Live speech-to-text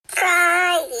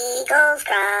Eagles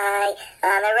cry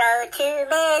on the road to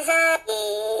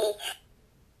misery.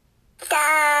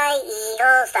 Die,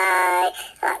 Eagles, die,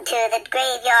 to the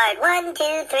graveyard, 1, 2,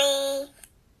 3.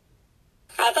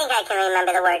 I think I can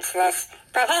remember the words to this,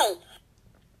 but hey,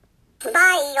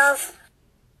 bye, Eagles.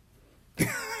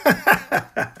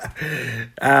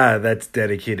 That's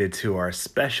dedicated to our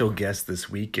special guest this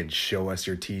week in Show Us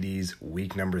Your TDs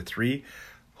week number 3.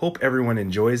 Hope everyone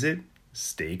enjoys it.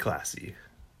 Stay classy.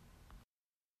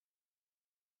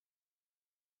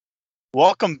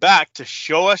 Welcome back to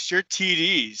Show Us Your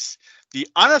TDs, the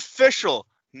unofficial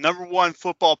 #1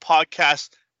 football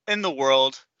podcast in the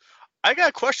world. I got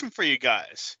a question for you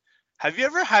guys. Have you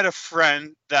ever had a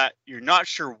friend that you're not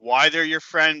sure why they're your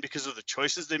friend because of the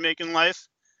choices they make in life?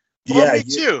 Well, me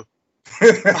too.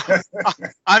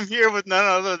 I'm here with none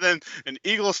other than an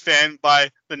Eagles fan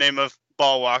by the name of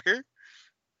Ball Walker.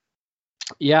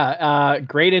 Yeah,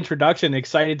 great introduction.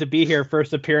 Excited to be here.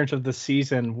 First appearance of the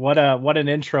season. What an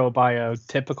intro by a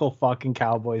typical fucking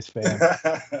Cowboys fan.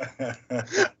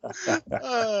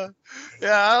 I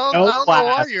don't know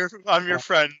why I'm your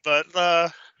friend, but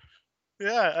I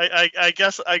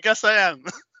guess I am.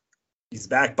 He's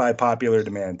back by popular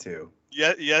demand too.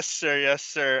 Yes,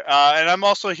 sir. And I'm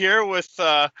also here with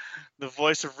the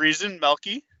voice of reason,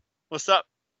 Melky. What's up?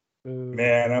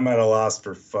 Man, I'm at a loss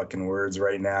for fucking words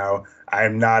right now.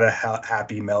 I'm not a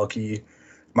happy Melky.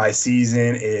 My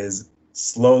season is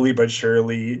slowly but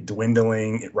surely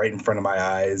dwindling right in front of my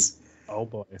eyes. Oh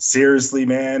boy. Seriously,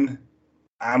 man.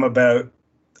 I'm about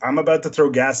to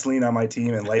throw gasoline on my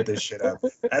team and light this shit up.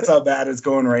 That's how bad it's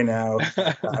going right now.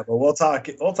 But we'll talk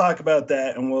about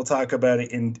that, and we'll talk about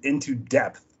it into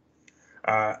depth.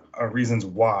 Reasons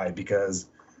why, because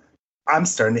I'm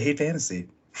starting to hate fantasy.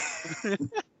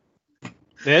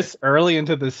 This early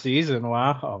into the season,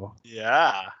 wow.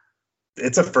 Yeah.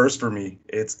 It's a first for me.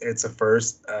 It's a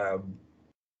first.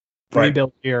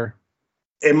 Rebuild year.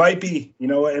 It might be,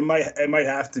 it might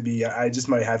have to be. I just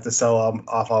might have to sell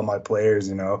off all my players,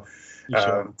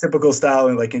 Sure. Typical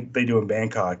style, like they do in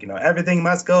Bangkok. Everything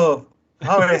must go.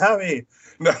 Hurry.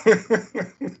 No.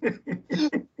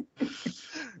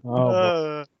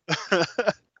 Oh,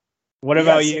 what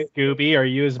about you, Gooby? Are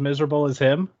you as miserable as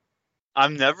him?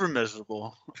 I'm never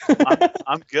miserable.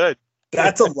 I'm good.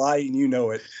 That's a lie, and you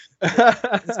know it.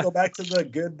 Let's go back to the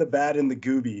good, the bad, and the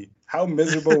Gooby. How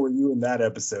miserable were you in that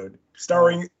episode?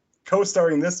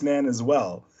 Co-starring this man as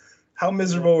well. How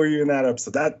miserable were you in that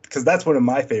episode? Because that's one of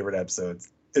my favorite episodes.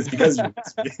 It's because you.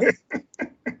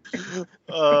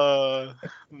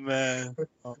 Man.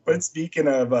 But speaking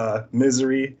of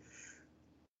misery,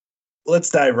 let's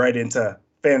dive right into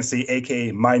fantasy,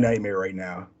 aka my nightmare right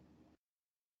now.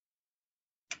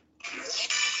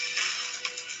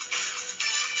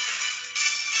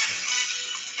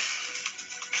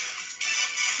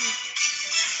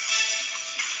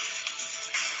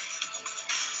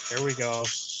 Here we go.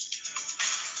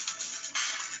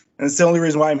 And it's the only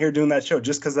reason why I'm here doing that show,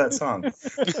 just because of that song.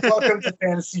 Welcome to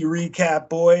Fantasy Recap,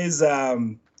 boys.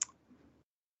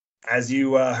 As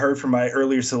you heard from my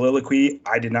earlier soliloquy,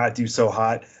 I did not do so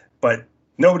hot, but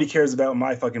nobody cares about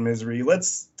my fucking misery.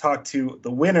 Let's talk to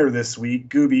the winner this week.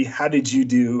 Gooby, how did you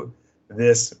do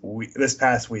this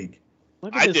past week?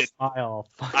 Look at this smile.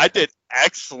 I did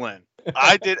excellent.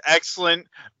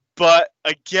 But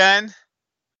again,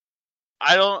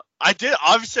 I did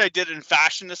it in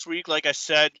fashion this week. Like I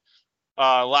said,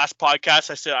 last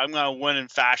podcast, I said I'm going to win in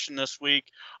fashion this week.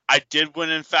 I did win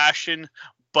in fashion,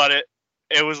 but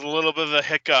it was a little bit of a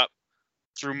hiccup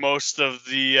through most of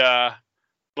the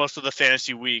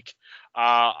fantasy week.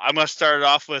 I'm going to start it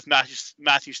off with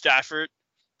Matthew Stafford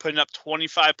putting up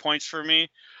 25 points for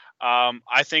me.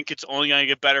 I think it's only going to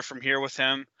get better from here with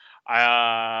him.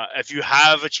 If you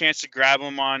have a chance to grab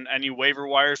him on any waiver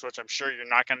wires, which I'm sure you're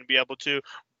not going to be able to,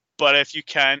 but if you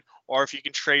can, or if you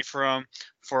can trade for him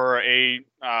for a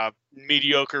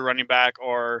mediocre running back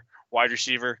or wide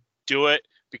receiver, do it,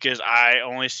 because I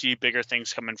only see bigger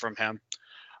things coming from him.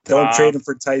 Don't trade him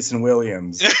for Tyson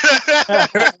Williams. Yeah,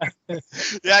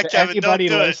 Kevin, don't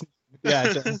do it.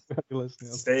 Yeah,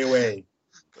 listening. Stay away.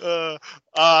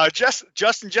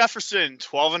 Justin Jefferson,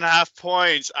 12.5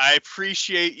 points. I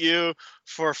appreciate you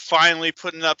for finally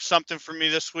putting up something for me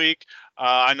this week.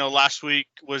 I know last week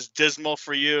was dismal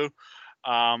for you,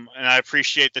 and I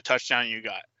appreciate the touchdown you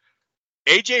got.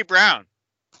 AJ Brown.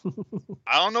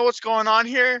 I don't know what's going on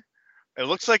here. It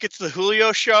looks like it's the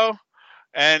Julio show,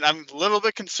 and I'm a little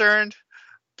bit concerned,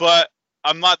 but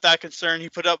I'm not that concerned. He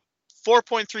put up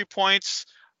 4.3 points.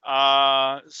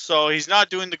 So he's not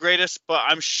doing the greatest, but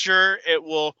I'm sure it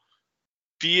will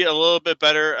be a little bit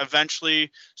better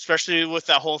eventually, especially with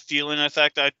that whole Thielen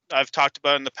effect that I've talked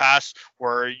about in the past,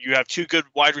 where you have two good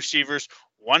wide receivers.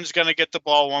 One's going to get the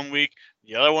ball one week,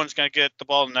 the other one's going to get the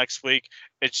ball next week.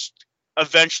 It's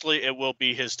eventually it will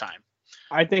be his time.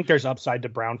 I think there's upside to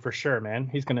Brown for sure, man.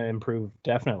 He's going to improve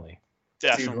definitely.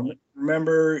 Definitely.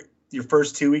 Remember your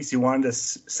first 2 weeks, you wanted to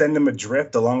send him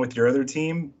adrift along with your other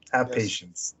team? Have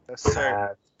patience. Yes, sir.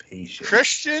 Have patience.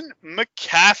 Christian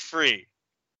McCaffrey,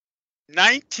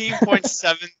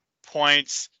 19.7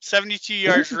 points, 72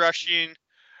 yards rushing,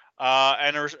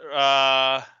 and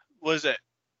was it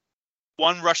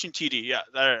one rushing TD? Yeah,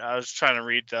 I was trying to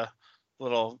read the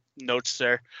little notes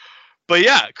there. But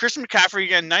yeah, Christian McCaffrey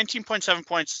again, 19.7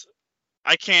 points.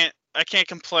 I can't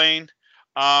complain.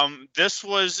 This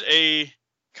was a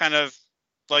kind of,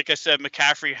 like I said,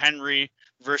 McCaffrey, Henry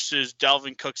versus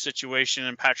Dalvin Cook situation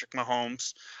and Patrick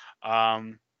Mahomes.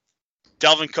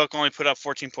 Dalvin Cook only put up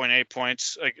 14.8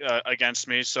 points against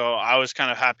me, so I was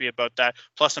kind of happy about that.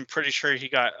 Plus, I'm pretty sure he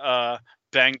got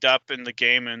banged up in the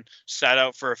game and sat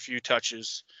out for a few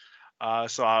touches.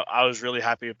 So I was really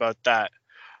happy about that.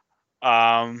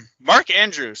 Mark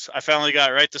Andrews, I finally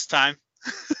got it right this time.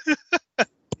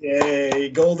 Yay,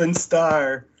 golden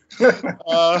star.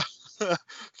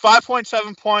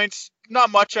 5.7 points. Not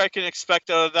much I can expect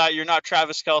out of that. You're not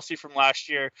Travis Kelce from last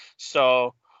year,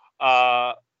 so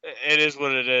it is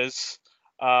what it is.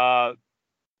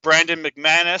 Brandon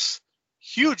McManus,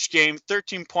 huge game,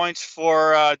 13 points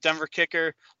for Denver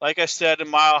kicker. Like I said, in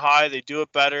Mile High, they do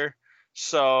it better.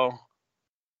 So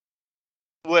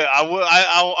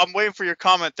I'm waiting for your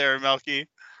comment there, Melky.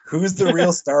 Who's the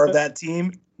real star of that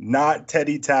team? Not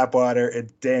Teddy Tapwater.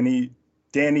 It's Danny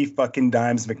fucking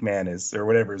Dimes McManus or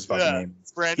whatever his fucking name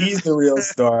is. Brandon. He's the real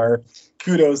star.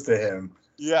 Kudos to him.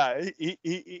 Yeah,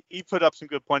 he put up some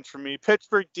good points for me.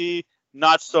 Pittsburgh D,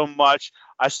 not so much.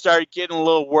 I started getting a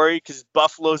little worried because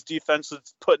Buffalo's defense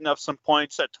was putting up some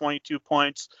points at 22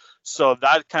 points. So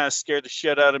that kind of scared the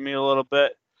shit out of me a little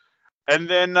bit. And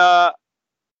then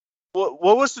what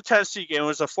was the Tennessee game? It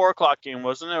was a 4 o'clock game,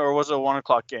 wasn't it? Or was it a 1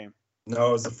 o'clock game? No,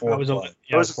 it was a 4 o'clock.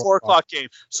 It was a 4 o'clock game.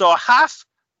 So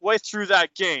halfway through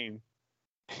that game,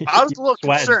 I was a little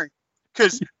concerned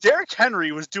because Derrick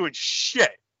Henry was doing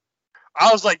shit.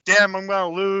 I was like, damn, I'm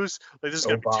going to lose. Like, this is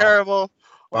going to be terrible.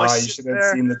 Wow, you should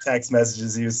have seen the text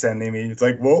messages he was sending me. It's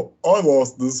like, well, I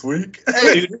lost this week.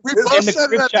 Hey, we both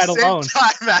said it at the same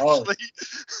time, actually.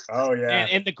 Oh yeah. And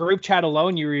in the group chat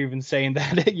alone, you were even saying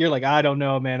that. You're like, I don't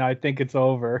know, man. I think it's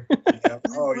over. Yeah.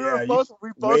 Oh, yeah. We both said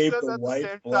that at the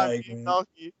same time.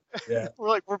 Yeah. We're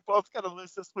like, we're both going to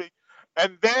lose this week.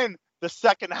 And then the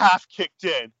second half kicked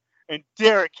in. And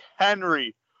Derrick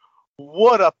Henry,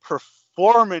 what a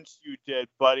performance you did,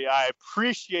 buddy. I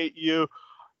appreciate you.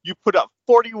 You put up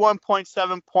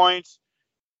 41.7 points.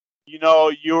 You know,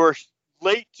 you were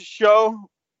late to show.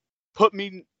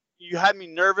 You had me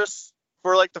nervous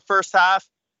for like the first half.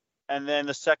 And then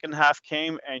the second half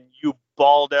came and you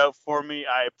balled out for me.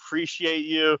 I appreciate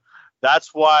you.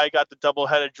 That's why I got the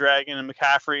double-headed dragon and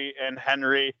McCaffrey and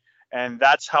Henry. And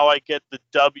that's how I get the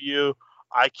W.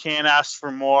 I can't ask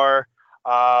for more.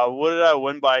 What did I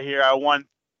win by here? I won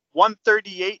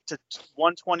 138 to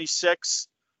 126.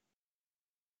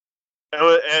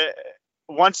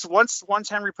 Once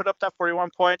Henry put up that 41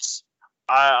 points,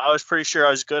 I was pretty sure I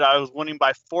was good. I was winning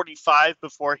by 45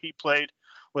 before he played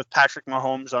with Patrick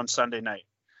Mahomes on Sunday night.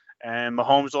 And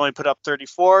Mahomes only put up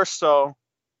 34, so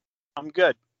I'm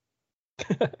good.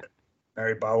 All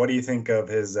right, Bob, what do you think of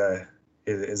his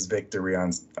victory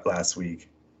on last week?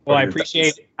 Well, I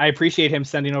appreciate him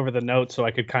sending over the notes so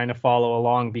I could kind of follow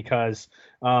along because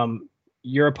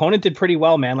your opponent did pretty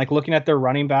well, man. Like looking at their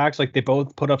running backs, like they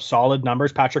both put up solid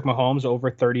numbers. Patrick Mahomes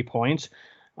over 30 points.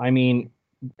 I mean,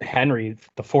 Henry,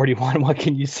 the 41, what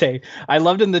can you say? I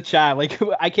loved in the chat. Like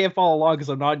I can't follow along because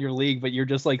I'm not in your league, but you're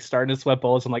just like starting to sweat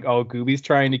bullets. I'm like, oh, Gooby's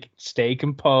trying to stay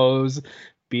composed,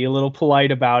 be a little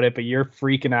polite about it, but you're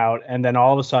freaking out. And then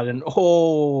all of a sudden,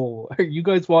 oh, are you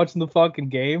guys watching the fucking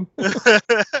game?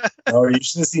 Oh, you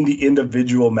should have seen the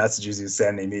individual messages he's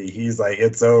sending me. He's like,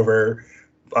 it's over.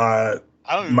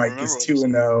 Mike is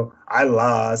 2-0. I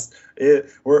lost.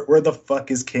 Where the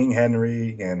fuck is King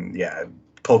Henry? And yeah,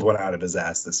 pulled one out of his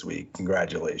ass this week.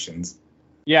 Congratulations.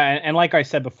 Yeah, and like I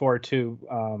said before too,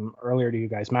 earlier to you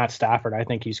guys, Matt Stafford, I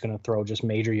think he's going to throw just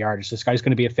major yardage. This guy's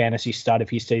going to be a fantasy stud if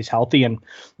he stays healthy. And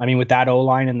I mean, with that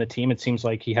O-line and the team, it seems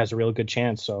like he has a real good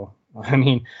chance. So, I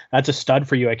mean, that's a stud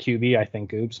for you at QB, I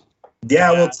think, Goobs.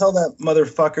 Yeah, well, tell that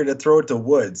motherfucker to throw it to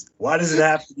Woods. Why does it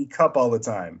have to be Cup all the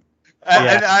time?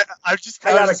 And I just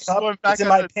I got a cup. It's in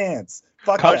my pants.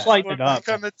 Fuck Cubs that. lighten it up.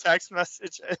 On the text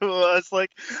message, it was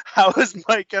like, "How is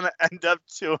Mike gonna end up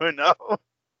 2-0?"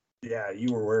 Yeah,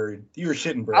 you were worried. You were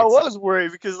shitting bricks. I was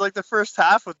worried because like the first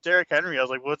half with Derrick Henry, I was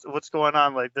like, "What's going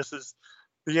on?" Like this is,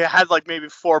 he had like maybe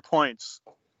 4 points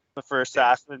the first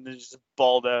half, and then just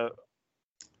balled out.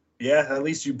 Yeah, at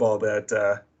least you balled out.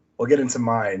 We'll get into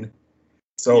mine.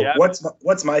 So Yeah.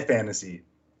 what's my fantasy?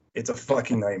 It's a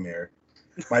fucking nightmare.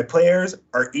 My players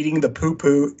are eating the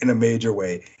poo-poo in a major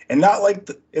way. And not like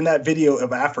in that video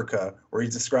of Africa where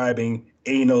he's describing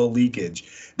anal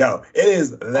leakage. No, it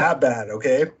is that bad,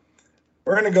 okay?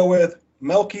 We're going to go with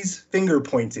Melky's finger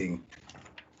pointing.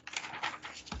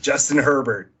 Justin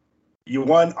Herbert. You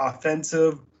won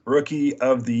Offensive Rookie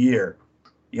of the Year.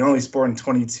 You only scored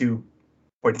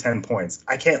 22.10 points.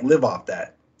 I can't live off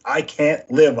that.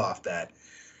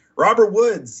 Robert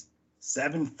Woods,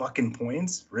 7 fucking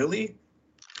points? Really?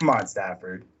 Come on,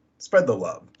 Stafford. Spread the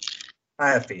love. I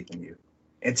have faith in you.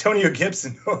 Antonio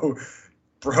Gibson, oh,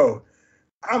 bro,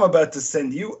 I'm about to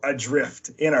send you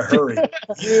adrift in a hurry.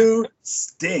 You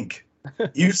stink.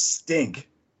 You stink.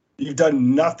 You've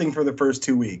done nothing for the first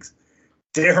 2 weeks.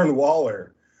 Darren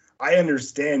Waller, I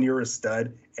understand you're a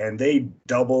stud, and they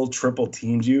double, triple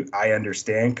teamed you. I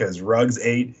understand because Ruggs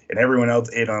ate and everyone else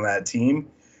ate on that team.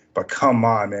 But come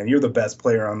on, man, you're the best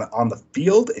player on the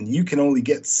field, and you can only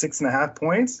get 6.5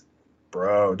 points,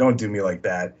 bro. Don't do me like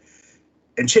that.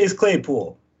 And Chase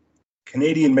Claypool,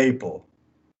 Canadian Maple,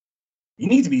 you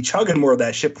need to be chugging more of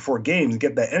that shit before games and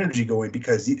get that energy going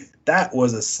because that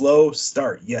was a slow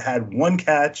start. You had 1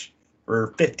 catch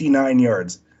for 59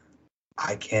 yards.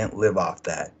 I can't live off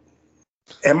that.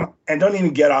 And don't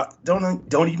even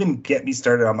get me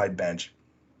started on my bench.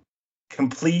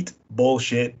 Complete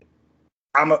bullshit.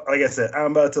 Like I said,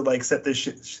 I'm about to set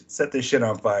this shit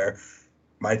on fire.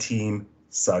 My team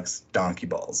sucks donkey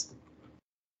balls.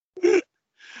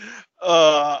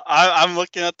 I'm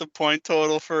looking at the point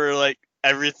total for like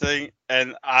everything,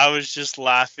 and I was just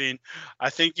laughing. I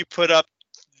think you put up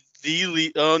the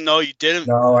lead. Oh no, you didn't.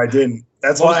 No, I didn't.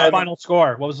 That's What was why the final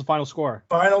score? What was the final score?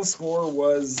 Final score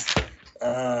was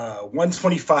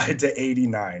 125 to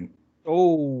 89.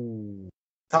 Oh.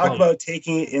 Talk about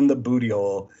taking it in the booty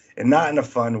hole and not in a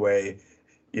fun way.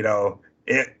 You know,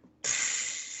 it.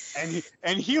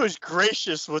 And he was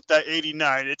gracious with that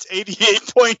 89. It's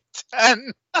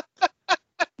 88.10.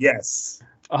 Yes.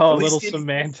 Oh, a At least little give me-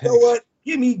 semantics. You know what?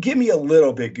 Give me a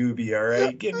little bit, Gooby, all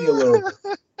right? Give me a little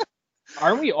bit.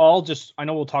 Aren't we all just, I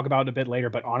know we'll talk about it a bit later,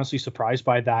 but honestly surprised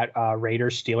by that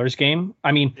Raiders-Steelers game?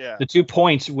 I mean, Yeah. the 2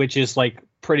 points, which is like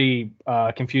pretty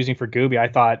confusing for Gooby. I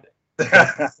thought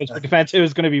for defense it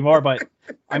was going to be more, but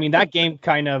I mean, that game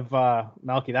kind of,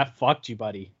 Melky, that fucked you,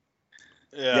 buddy.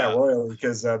 Yeah, royally,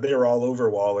 because they were all over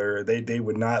Waller. They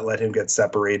would not let him get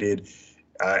separated.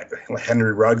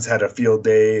 Henry Ruggs had a field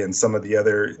day, and some of the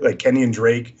other, like Kenny and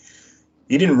Drake,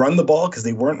 he didn't run the ball because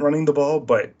they weren't running the ball,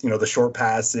 but, the short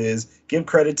passes, give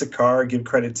credit to Carr, give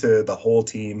credit to the whole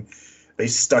team. They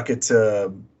stuck it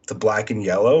to black and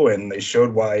yellow, and they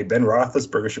showed why Ben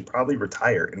Roethlisberger should probably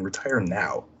retire, and retire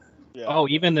now. Yeah. Oh,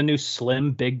 even the new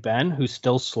slim Big Ben, who's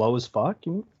still slow as fuck?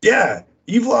 Yeah,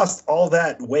 you've lost all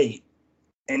that weight,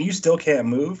 and you still can't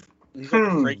move? He's like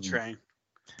a freight train.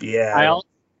 Yeah.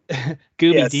 Gooby,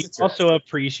 Yes, do you it's right. also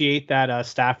appreciate that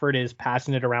Stafford is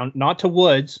passing it around, not to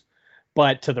Woods,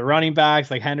 but to the running backs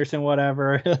like Henderson,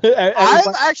 whatever?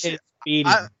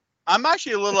 I'm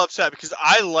actually a little upset because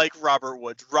I like Robert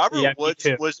Woods. Robert Woods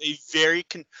was a very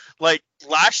like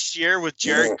last year with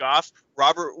Jared Goff.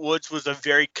 Robert Woods was a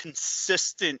very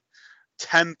consistent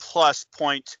 10+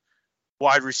 point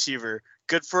wide receiver.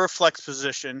 Good for a flex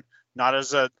position, not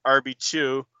as a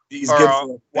RB2. He's or good a for a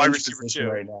wide bench receiver position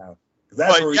too. Right now.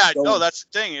 That's But yeah, no, that's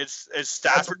the thing. It's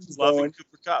Stafford's he's loving going.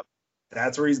 Cooper Kupp.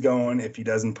 That's where he's going if he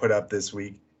doesn't put up this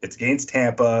week. It's against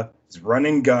Tampa. It's run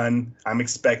and gun. I'm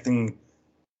expecting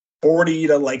 40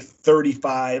 to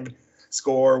 35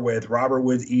 score with Robert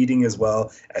Woods eating as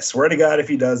well. I swear to God, if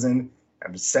he doesn't,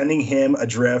 I'm sending him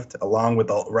adrift along with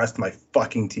the rest of my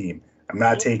fucking team. I'm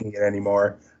not taking it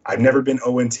anymore. I've never been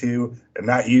 0-2. I'm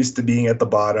not used to being at the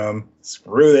bottom.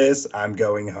 Screw this. I'm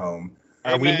going home.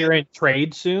 Are we hearing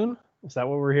trade soon? Is that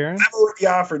what we're hearing? I've already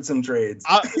offered some trades.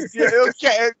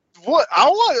 Okay. What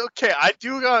I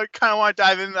do kind of want to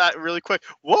dive into that really quick.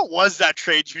 What was that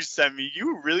trade you sent me?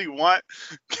 You really want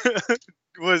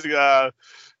was God?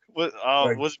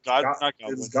 It was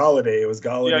Galladay. It was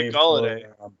Galladay. Yeah, Galladay.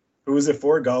 Who was it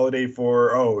for? Galladay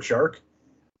for Shark.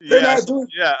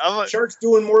 I'm like, Shark's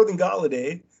doing more than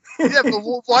Galladay. Yeah, but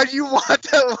why do you want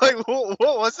that? Like,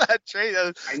 what was that trade?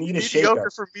 I need a mediocre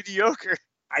shakeup. for mediocre.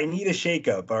 I need a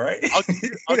shakeup. All right.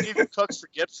 I'll give you Cooks for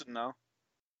Gibson though.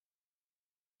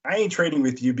 I ain't trading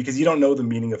with you because you don't know the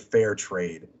meaning of fair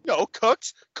trade. No,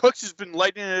 Cooks has been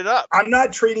lighting it up. I'm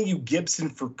not trading you Gibson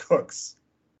for Cooks.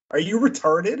 Are you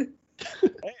retarded?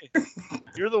 Hey,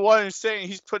 you're the one who's saying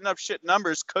he's putting up shit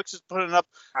numbers. Cooks is putting up.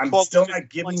 I'm still not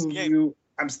giving you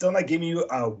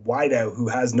a wideout who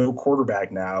has no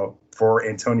quarterback now for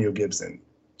Antonio Gibson.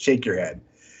 Shake your head.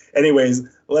 Anyways,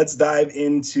 let's dive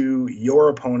into your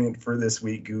opponent for this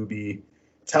week, Gooby.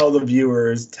 Tell the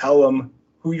viewers, tell them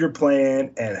who you're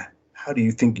playing and how do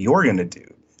you think you're going to do?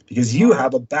 Because you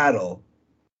have a battle.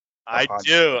 I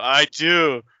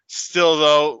do. Still,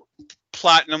 though,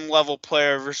 platinum level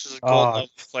player versus a gold level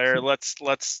player. Let's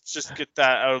just get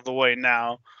that out of the way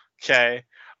now. Okay.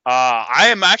 I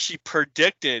am actually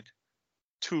predicted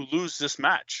to lose this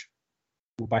match.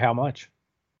 By how much?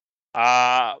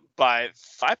 By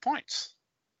 5 points.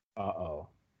 Uh-oh.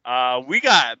 We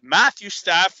got Matthew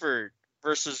Stafford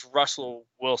versus Russell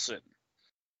Wilson,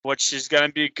 which is going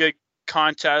to be a good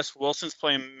contest. Wilson's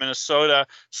playing Minnesota.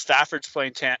 Stafford's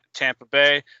playing Tampa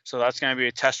Bay. So that's going to be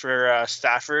a test for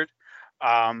Stafford.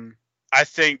 I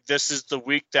think this is the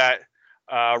week that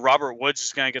Robert Woods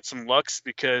is going to get some looks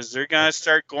because they're going to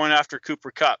start going after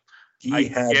Cooper Kupp. I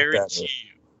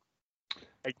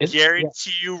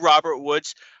guarantee you Robert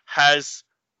Woods has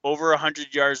over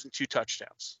 100 yards and 2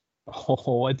 touchdowns.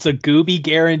 Oh, it's a Gooby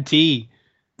guarantee.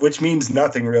 Which means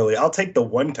nothing, really. I'll take the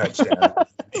 1 touchdown.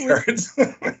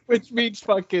 Which means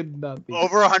fucking nothing.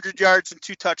 Over 100 yards and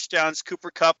 2 touchdowns.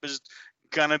 Cooper Kupp is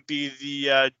going to be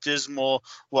the dismal,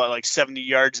 70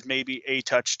 yards, maybe a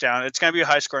touchdown. It's going to be a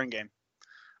high-scoring game.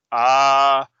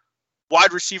 Wide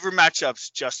receiver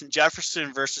matchups, Justin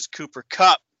Jefferson versus Cooper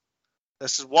Kupp.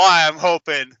 This is why I'm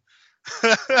hoping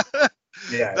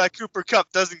that Cooper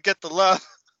Kupp doesn't get the love.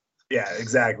 Yeah,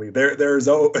 exactly. There's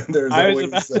always there's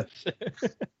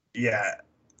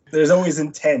always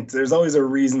intent. There's always a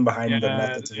reason behind the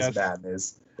method to his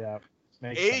madness. Yeah.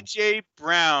 AJ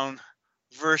Brown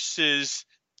versus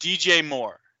DJ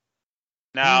Moore.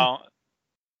 Now,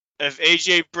 if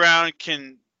AJ Brown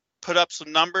can put up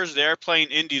some numbers, they're playing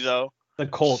Indy though. The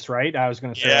Colts, right? I was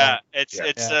going to say. Yeah,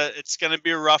 it's going to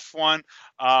be a rough one.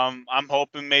 I'm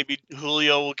hoping maybe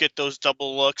Julio will get those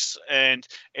double looks and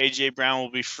AJ Brown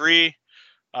will be free.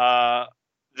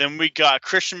 Then we got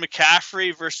Christian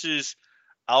McCaffrey versus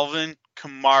Alvin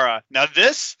Kamara. Now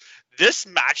this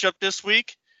matchup this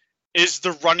week is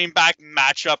the running back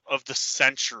matchup of the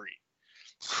century.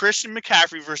 Christian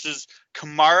McCaffrey versus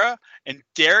Kamara and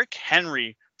Derrick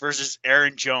Henry versus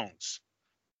Aaron Jones.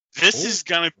 This is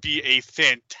going to be a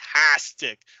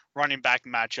fantastic running back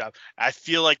matchup. I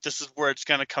feel like this is where it's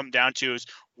going to come down to is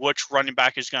which running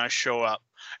back is going to show up.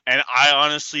 And I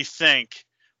honestly think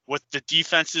with the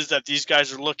defenses that these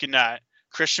guys are looking at,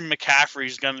 Christian McCaffrey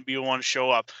is going to be the one to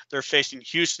show up. They're facing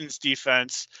Houston's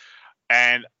defense.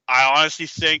 And I honestly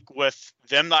think with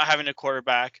them not having a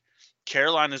quarterback,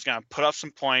 Carolina is going to put up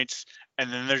some points,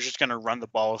 and then they're just going to run the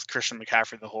ball with Christian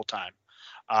McCaffrey the whole time.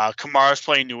 Kamara's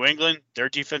playing New England. Their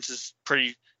defense is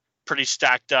pretty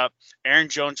stacked up. Aaron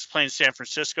Jones is playing San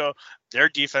Francisco. Their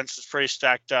defense is pretty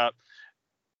stacked up.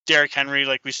 Derrick Henry,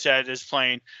 like we said, is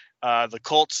playing the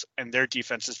Colts, and their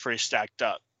defense is pretty stacked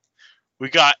up. We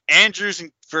got Andrews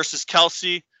versus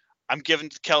Kelsey. I'm giving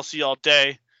to Kelsey all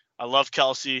day. I love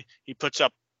Kelsey. He puts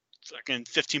up fucking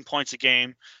 15 points a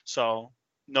game, so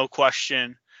no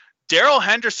question. Darrell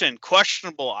Henderson,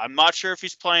 questionable. I'm not sure if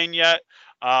he's playing yet.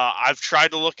 I've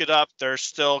tried to look it up. They're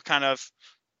still kind of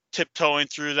tiptoeing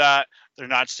through that. They're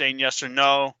not saying yes or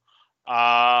no.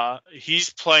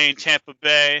 He's playing Tampa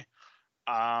Bay.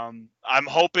 I'm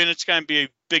hoping it's going to be a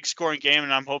big scoring game,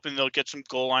 and I'm hoping they'll get some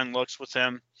goal line looks with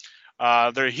him.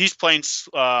 He's playing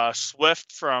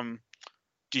Swift from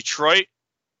Detroit.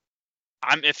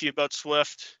 I'm iffy about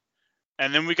Swift.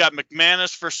 And then we got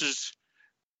McManus versus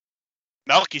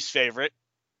Melky's favorite.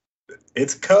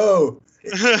 It's Co.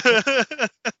 The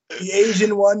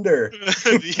Asian Wonder.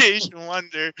 The Asian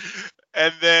Wonder.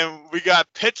 And then we got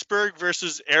Pittsburgh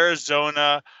versus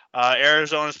Arizona.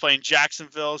 Arizona's playing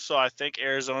Jacksonville, so I think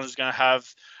Arizona's going to have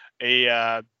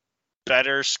a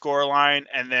better score line.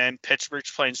 And then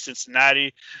Pittsburgh's playing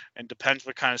Cincinnati. And depends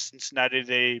what kind of Cincinnati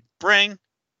they bring.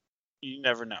 You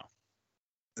never know.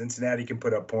 Cincinnati can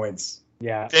put up points.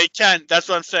 Yeah. They can. That's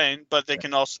what I'm saying. But they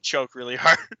can also choke really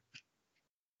hard.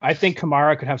 I think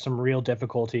Kamara could have some real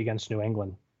difficulty against New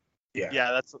England. Yeah.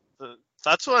 That's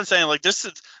what I'm saying. Like this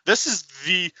is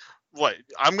the what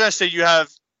I'm gonna say. You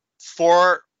have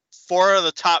four of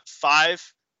the top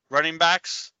 5 running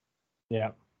backs.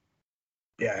 Yeah.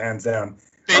 Yeah, hands down.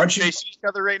 Facing each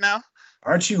other right now.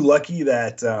 Aren't you lucky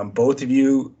that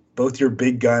both your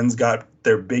big guns got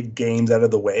their big games out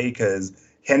of the way? Because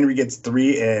Henry gets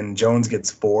 3 and Jones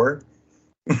gets 4.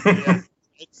 Yeah.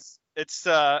 It's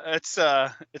you know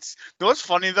what's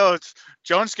funny though? It's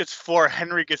Jones gets 4,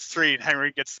 Henry gets 3, and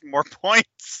Henry gets more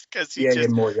points because he he had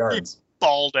more he yards.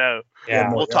 balled out. Yeah.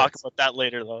 more We'll talk yards. about that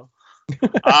later though.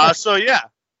 So yeah.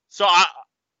 So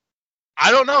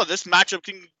I don't know. This matchup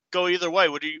can go either way.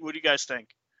 What do you guys think?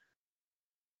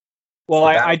 Well,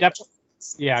 It's the I battle. definitely.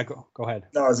 Yeah, go ahead.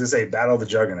 No, I was gonna say battle of the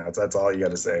juggernauts. That's all you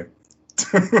got to say.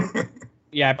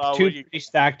 Yeah, What two do you- pretty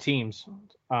stacked teams.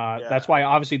 Yeah. That's why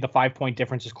obviously the 5-point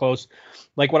difference is close.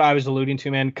 Like what I was alluding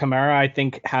to, man, Kamara I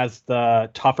think has the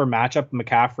tougher matchup.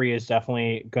 McCaffrey is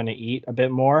definitely going to eat a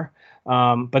bit more.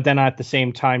 But then at the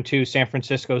same time too, San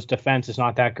Francisco's defense is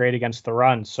not that great against the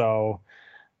run. So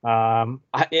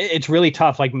it's really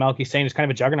tough. Like Melky's saying, it's kind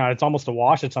of a juggernaut. It's almost a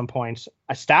wash at some points.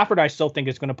 Stafford, I still think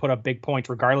is going to put up big points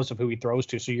regardless of who he throws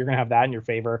to. So you're going to have that in your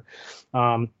favor.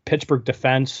 Pittsburgh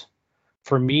defense.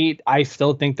 For me, I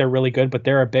still think they're really good, but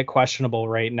they're a bit questionable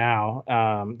right now.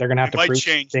 They're going to have It to might prove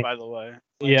change, something. by the way.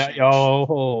 Yeah. Change.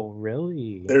 Oh,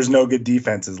 really? There's no good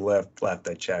defenses left.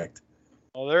 I checked.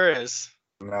 Oh, there is.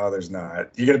 No, there's not.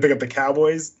 You gonna pick up the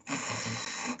Cowboys?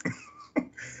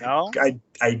 No.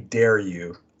 I dare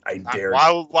you. I dare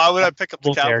you. Why would I pick up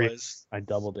the Double dare you. Cowboys? I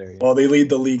double dare you. Well, they lead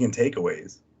the league in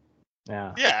takeaways.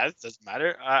 Yeah. Yeah, it doesn't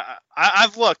matter.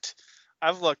 I've looked.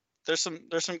 There's some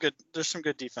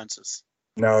good defenses.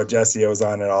 No, Jesse, I was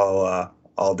on it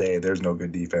all day. There's no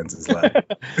good defenses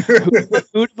left.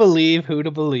 Who to believe? Who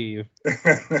to believe?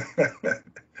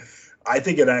 I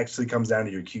think it actually comes down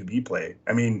to your QB play.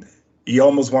 I mean, you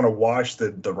almost want to wash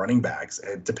the running backs.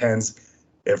 It depends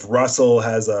if Russell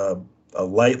has a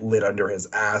light lit under his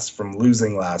ass from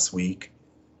losing last week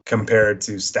compared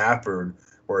to Stafford,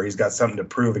 where he's got something to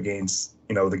prove against,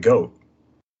 the GOAT.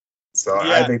 So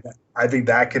Yeah. I think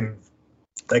that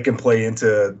can play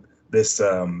into this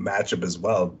matchup as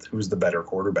well. Who's the better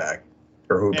quarterback,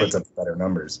 or who puts up better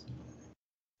numbers?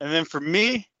 And then for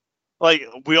me, like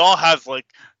we all have like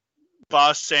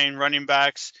Boss saying running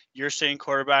backs, you're saying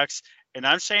quarterbacks, and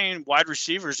I'm saying wide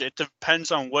receivers. It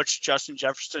depends on which Justin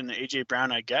Jefferson and AJ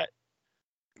Brown I get,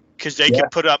 because they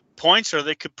could put up points or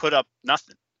they could put up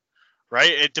nothing.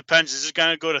 Right? It depends. Is it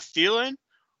going to go to Thielen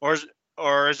or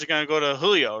is it going to go to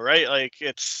Julio? Right? Like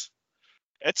it's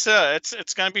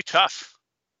going to be tough.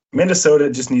 Minnesota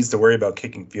just needs to worry about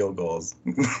kicking field goals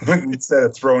instead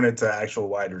of throwing it to actual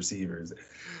wide receivers.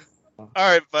 All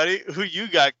right, buddy. Who you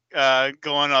got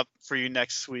going up for you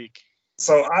next week?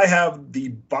 So I have the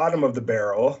bottom of the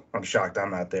barrel. I'm shocked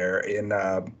I'm not there. In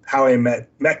How I Met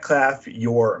Metcalf,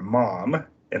 Your Mom,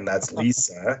 and that's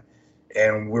Lisa.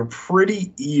 And we're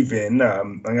pretty even.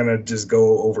 I'm going to just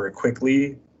go over it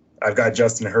quickly. I've got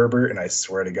Justin Herbert, and I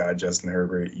swear to God, Justin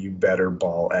Herbert, you better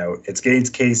ball out. It's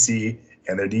against KC,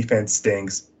 and their defense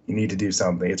stinks. You need to do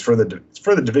something. It's for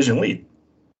the division lead.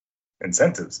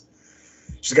 Incentives.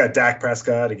 She's got Dak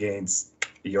Prescott against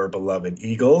your beloved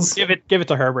Eagles. Give it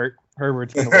to Herbert.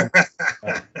 Herbert's gonna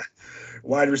win.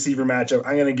 Wide receiver matchup.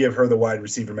 I'm going to give her the wide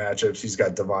receiver matchup. She's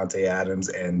got Devontae Adams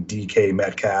and DK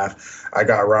Metcalf. I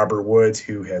got Robert Woods,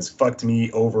 who has fucked me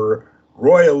over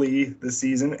royally this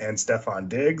season, and Stephon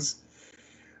Diggs.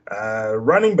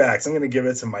 Running backs, I'm going to give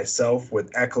it to myself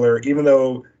with Eckler, even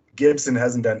though Gibson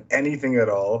hasn't done anything at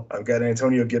all. I've got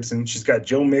Antonio Gibson. She's got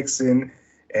Joe Mixon,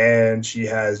 and she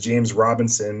has James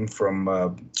Robinson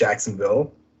from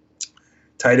Jacksonville.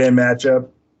 Tight end matchup,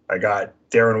 I got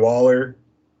Darren Waller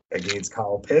against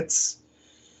Kyle Pitts.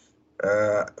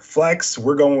 Flex,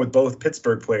 we're going with both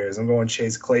Pittsburgh players. I'm going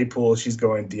Chase Claypool. She's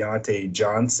going Deontay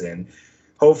Johnson.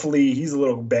 Hopefully, he's a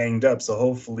little banged up, so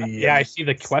hopefully... Yeah, I see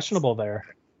the questionable there.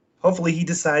 Hopefully, he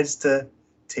decides to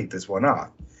take this one off.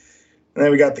 And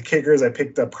then we got the kickers. I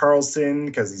picked up Carlson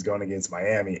because he's going against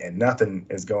Miami, and nothing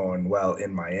is going well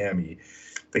in Miami.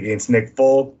 Against Nick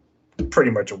Folk,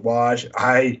 pretty much a wash.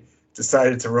 I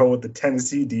decided to roll with the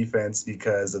Tennessee defense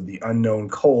because of the unknown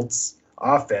Colts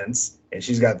offense, and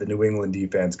she's got the New England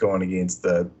defense going against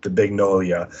the big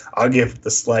Nolia. I'll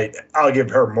give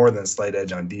her more than a slight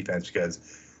edge on defense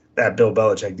because that Bill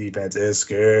Belichick defense is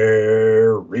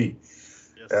scary.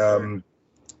 Yes,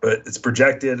 but it's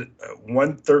projected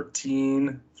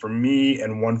 113 for me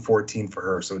and 114 for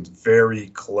her, so it's very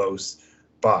close.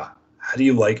 Bah, how do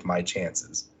you like my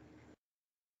chances?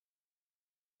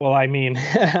 Well, I mean,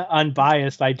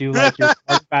 unbiased, I do like your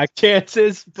quarterback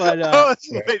chances, but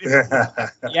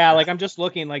yeah, like I'm just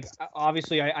looking, like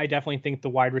obviously I definitely think the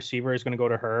wide receiver is going to go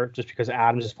to her just because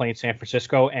Adams is playing San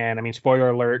Francisco, and I mean, spoiler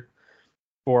alert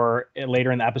for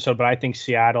later in the episode, but I think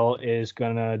Seattle is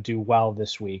going to do well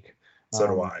this week. So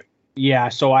do I. Yeah,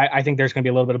 so I think there's going to be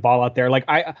a little bit of ball out there. Like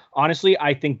I honestly,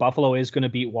 I think Buffalo is going to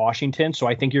beat Washington, so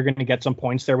I think you're going to get some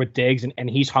points there with Diggs, and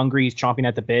he's hungry, he's chomping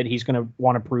at the bit, he's going to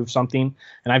want to prove something.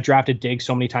 And I've drafted Diggs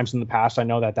so many times in the past, I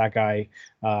know that guy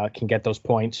can get those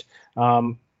points.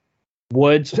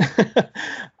 Woods,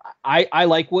 I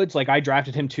like Woods. Like I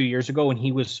drafted him 2 years ago, and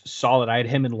he was solid. I had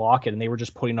him in Lockett, and they were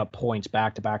just putting up points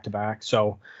back to back to back.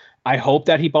 So I hope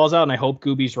that he balls out, and I hope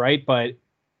Gooby's right, but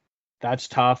that's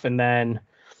tough. And then.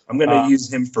 I'm going to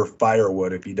use him for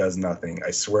firewood if he does nothing.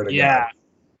 I swear to God.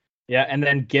 Yeah, and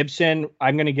then Gibson,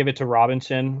 I'm going to give it to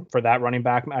Robinson for that running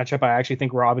back matchup. I actually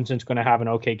think Robinson's going to have an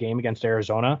okay game against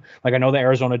Arizona. Like I know the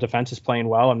Arizona defense is playing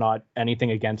well. I'm not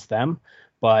anything against them,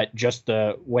 but just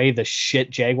the way the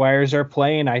shit Jaguars are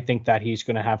playing, I think that he's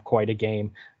going to have quite a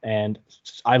game. And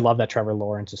I love that Trevor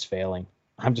Lawrence is failing.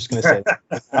 I'm just going to say that.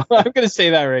 I'm going to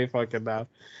say that right fucking now.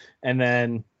 And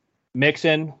then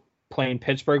Mixon playing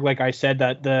Pittsburgh. Like I said,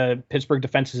 that the Pittsburgh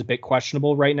defense is a bit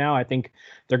questionable right now. I think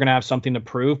they're going to have something to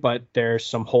prove, but there's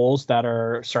some holes that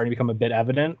are starting to become a bit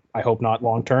evident. I hope not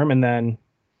long term. And then,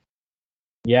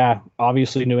 yeah,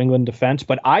 obviously New England defense,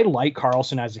 but I like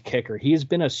Carlson as a kicker. He has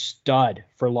been a stud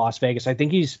for Las Vegas. I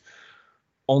think he's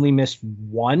only missed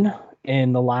one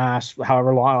in the last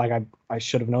however long. Like I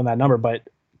should have known that number, but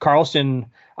Carlson,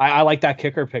 I like that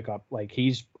kicker pickup. Like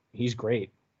he's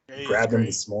great. Yeah, grabbed him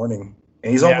this morning.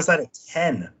 And he's almost at a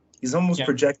 10. He's almost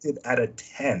projected at a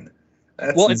 10.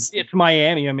 It's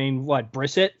Miami. I mean, what?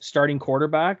 Brissett, starting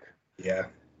quarterback? Yeah.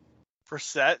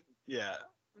 Brissett? Yeah.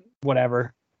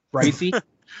 Whatever. Bricey?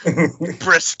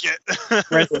 Brisket.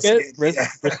 Brisket?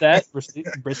 Brissett?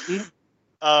 Brisky?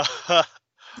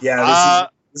 Yeah,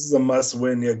 this is a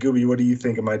must-win. Yeah, Gooby, what do you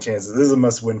think of my chances? This is a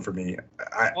must-win for me.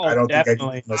 I don't think I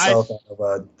can get myself out of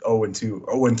a 0-2,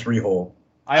 0-3 hole.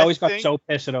 I always got so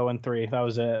pissed at 0-3. That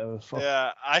was it.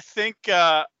 Yeah, I think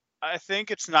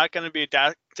it's not going to be a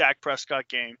Dak Prescott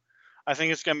game. I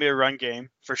think it's going to be a run game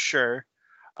for sure.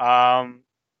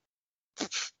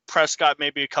 Prescott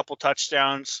maybe a couple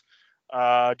touchdowns,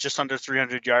 just under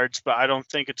 300 yards, but I don't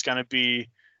think it's going to be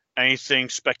anything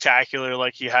spectacular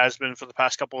like he has been for the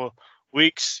past couple of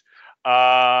weeks.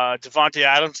 Devontae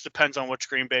Adams depends on which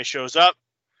Green Bay shows up.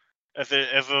 If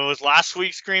it was last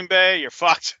week's Green Bay, you're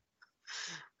fucked.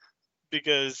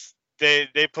 Because they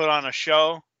put on a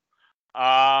show.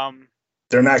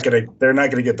 They're not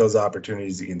gonna get those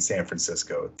opportunities against San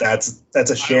Francisco. That's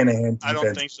a Shanahan defense. I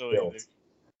don't think so either.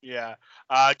 Yeah.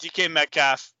 DK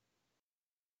Metcalf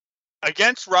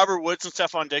against Robert Woods and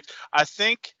Stephon Diggs. I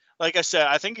think, like I said,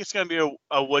 I think it's gonna be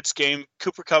a Woods game.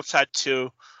 Cooper Kupp's had 2.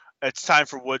 It's time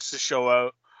for Woods to show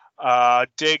out.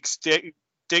 Diggs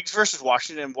versus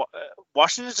Washington.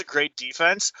 Washington is a great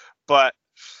defense, but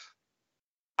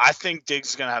I think Diggs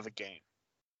is going to have a game.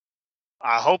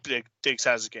 I hope Diggs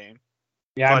has a game.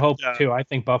 Yeah, I hope too. I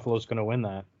think Buffalo's going to win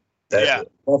that.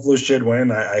 Buffalo should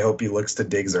win. I hope he looks to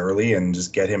Diggs early and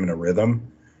just get him in a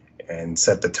rhythm and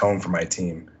set the tone for my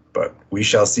team. But we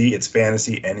shall see. It's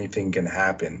fantasy. Anything can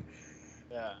happen.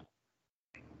 Yeah.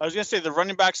 I was going to say the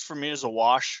running backs for me is a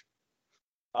wash.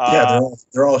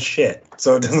 They're all shit.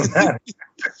 So it doesn't matter.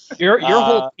 Your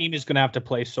whole team is going to have to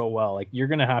play so well. Like you're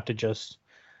going to have to just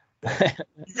you're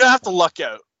gonna have to luck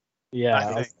out. Yeah,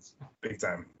 I think. Big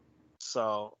time.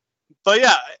 So, but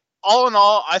yeah, all in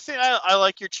all, I think I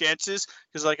like your chances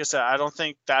because, like I said, I don't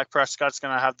think Dak Prescott's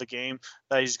gonna have the game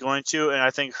that he's going to, and I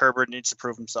think Herbert needs to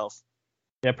prove himself.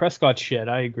 Yeah, Prescott's shit.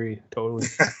 I agree totally.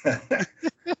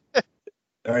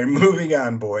 All right, moving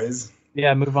on, boys.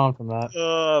 Yeah, move on from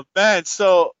that. Man,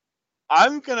 so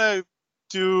I'm gonna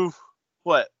do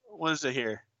what? What is it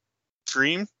here?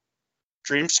 Dream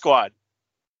Squad.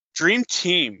 Dream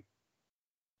Team.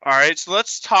 All right, so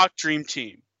let's talk Dream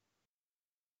Team.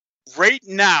 Right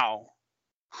now,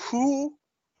 who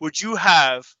would you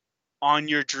have on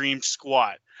your Dream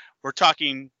Squad? We're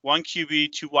talking 1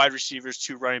 QB, 2 wide receivers,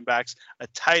 2 running backs, a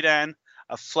tight end,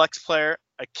 a flex player,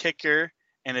 a kicker,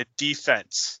 and a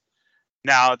defense.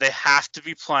 Now, they have to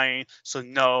be playing, so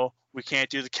no, we can't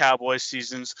do the Cowboys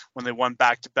seasons when they won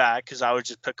back-to-back because I would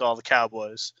just pick all the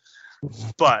Cowboys.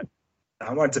 But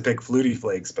I wanted to pick Flutie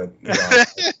Flakes, but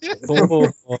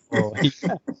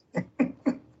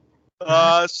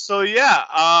so yeah,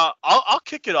 I'll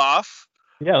kick it off.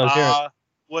 Yeah, let's hear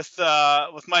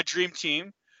it. With my dream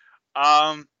team.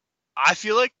 I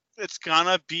feel like it's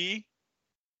gonna be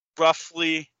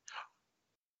roughly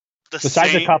the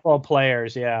besides same. A couple of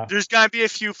players, yeah. There's gonna be a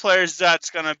few players that's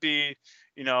gonna be,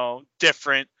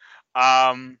 different.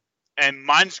 And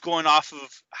mine's going off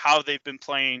of how they've been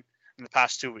playing in the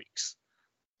past 2 weeks.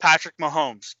 Patrick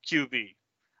Mahomes, QB.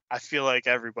 I feel like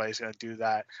everybody's going to do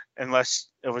that unless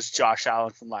it was Josh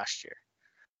Allen from last year.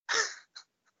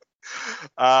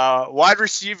 Wide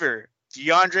receiver,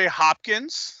 DeAndre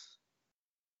Hopkins.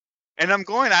 And I'm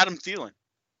going Adam Thielen.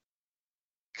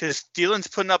 Because Thielen's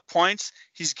putting up points.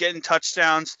 He's getting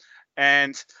touchdowns.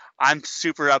 And I'm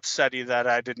super upsetty that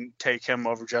I didn't take him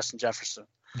over Justin Jefferson.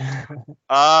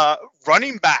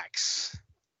 Running backs.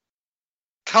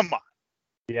 Come on.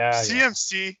 Yeah.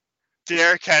 CMC,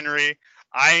 Derrick Henry.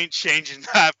 I ain't changing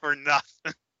that for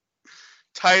nothing.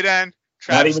 Tight end,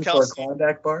 Travis Not even Kelce. for a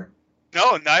Klondike bar?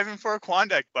 No, not even for a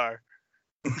Klondike bar.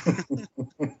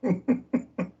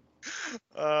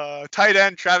 Tight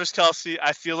end, Travis Kelce.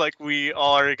 I feel like we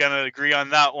all are going to agree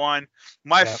on that one.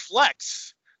 My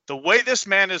flex, the way this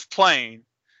man is playing,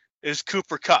 is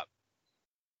Cooper Kupp.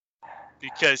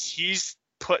 Because he's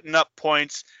putting up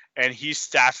points and he's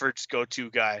Stafford's go-to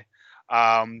guy.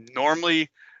 Normally,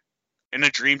 in a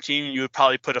dream team, you would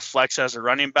probably put a flex as a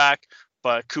running back,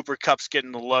 but Cooper Kupp's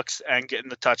getting the looks and getting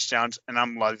the touchdowns, and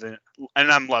I'm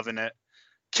loving it.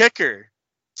 Kicker,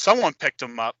 someone picked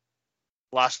him up.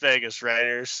 Las Vegas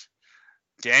Raiders.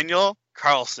 Daniel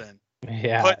Carlson.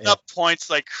 Yeah. Putting up points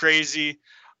like crazy.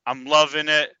 I'm loving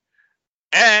it.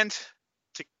 And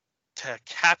to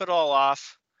cap it all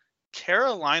off,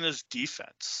 Carolina's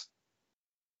defense.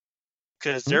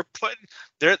 Because they're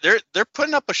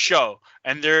putting up a show,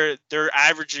 and they're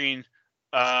averaging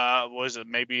was it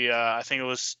maybe I think it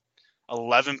was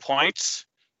 11 points,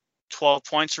 12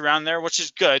 points around there, which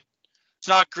is good. It's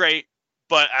not great,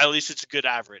 but at least it's a good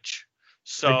average.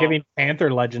 So they're giving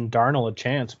Panther legend Darnold a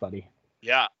chance, buddy.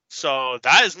 Yeah. So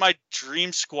that is my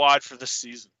dream squad for this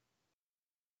season.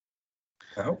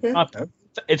 Okay.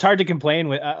 It's hard to complain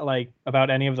with about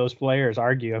any of those players.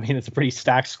 Argue. I mean, it's a pretty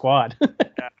stacked squad.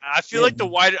 I feel like the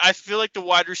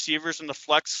wide receivers and the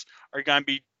flex are going to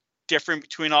be different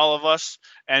between all of us,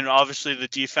 and obviously the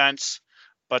defense.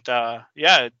 But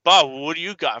yeah, Bob, what do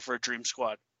you got for a dream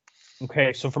squad?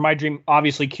 Okay, so for my dream,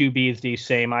 obviously QB is the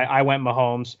same. I went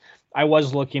Mahomes. I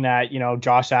was looking at,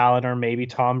 Josh Allen or maybe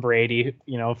Tom Brady,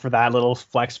 for that little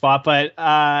flex spot. But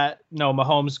no,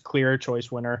 Mahomes, clear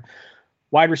choice winner.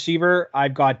 Wide receiver,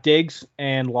 I've got Diggs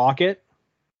and Lockett.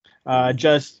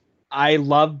 I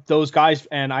love those guys,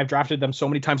 and I've drafted them so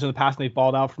many times in the past, and they've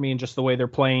balled out for me, and just the way they're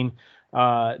playing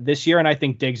this year. And I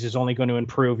think Diggs is only going to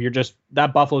improve.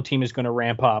 That Buffalo team is going to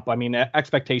ramp up. I mean,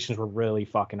 expectations were really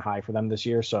fucking high for them this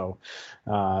year. So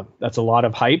that's a lot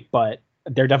of hype, but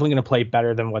they're definitely going to play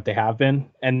better than what they have been.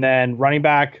 And then running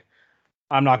back,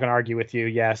 I'm not going to argue with you.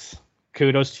 Yes,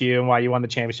 kudos to you and why you won the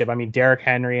championship. I mean, Derrick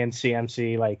Henry and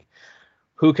CMC,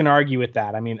 who can argue with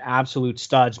that? I mean, absolute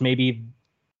studs. Maybe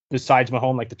besides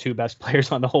Mahomes, the two best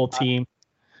players on the whole team.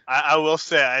 I will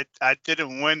say I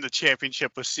didn't win the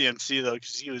championship with CMC though,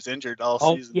 because he was injured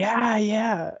all season.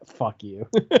 Yeah. Fuck you.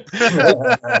 You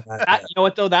know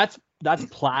what though? That's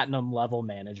platinum level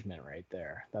management right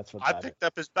there. That's what I picked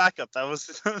up his backup. That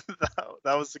was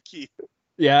that was the key.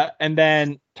 Yeah, and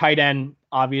then tight end,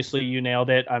 obviously you nailed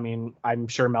it. I mean, I'm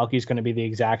sure Melky's going to be the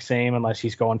exact same unless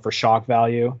he's going for shock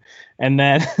value. And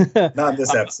then not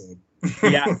this episode.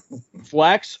 Yeah,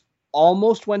 flex.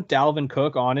 Almost went Dalvin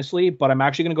Cook, honestly, but I'm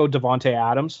actually going to go Devontae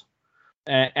Adams.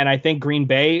 And I think Green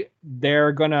Bay,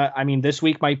 they're going to, this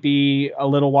week might be a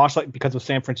little wash because of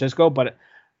San Francisco, but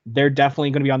they're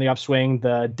definitely going to be on the upswing.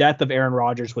 The death of Aaron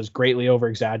Rodgers was greatly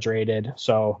over-exaggerated.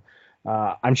 So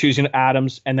I'm choosing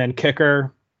Adams. And then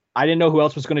kicker, I didn't know who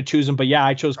else was going to choose him, but yeah,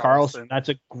 I chose Carlson. That's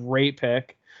a great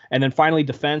pick. And then finally,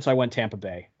 defense, I went Tampa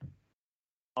Bay.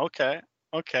 Okay.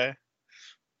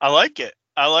 I like it.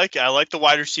 I like the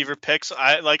wide receiver picks.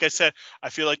 Like I said, I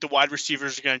feel like the wide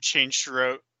receivers are going to change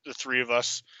throughout the three of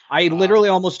us. I literally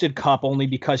almost did Kupp only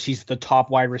because he's the top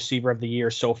wide receiver of the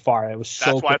year so far. It was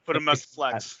so. That's why I put him as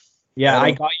flex. Yeah,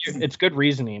 I got you. It's good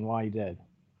reasoning why you did.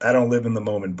 I don't live in the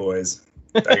moment, boys.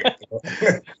 I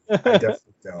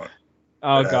definitely don't.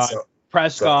 Oh God.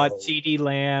 Prescott, CD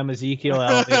Lamb, Ezekiel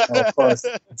Elliott. Of course,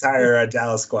 entire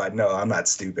Dallas squad. No, I'm not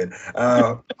stupid.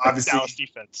 Obviously, Dallas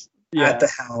defense. Yeah. At the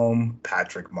helm,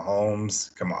 Patrick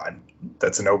Mahomes. Come on.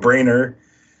 That's a no-brainer.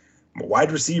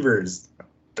 Wide receivers,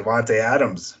 Devontae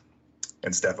Adams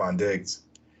and Stephon Diggs.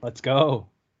 Let's go.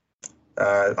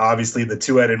 Obviously, the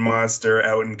two-headed monster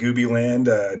out in Gooby Land,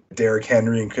 Derrick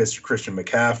Henry and Christian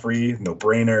McCaffrey.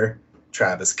 No-brainer.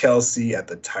 Travis Kelce at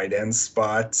the tight end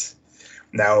spot.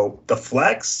 Now, the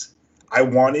flex, I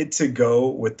wanted to go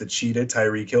with the cheetah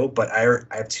Tyreek Hill, but I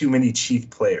have too many Chief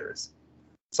players.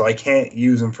 So I can't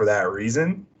use him for that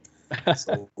reason.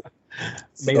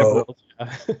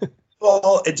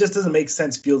 Well, it just doesn't make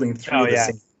sense fielding three of the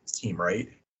same team, right?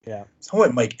 Yeah. So I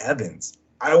went Mike Evans.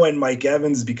 I went Mike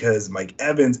Evans because Mike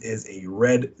Evans is a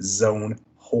red zone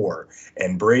poor.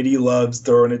 And Brady loves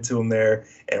throwing it to him there.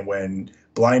 And when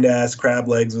blind ass crab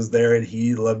legs was there,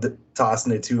 he loved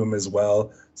tossing it to him as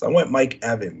well. So I went Mike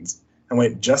Evans. I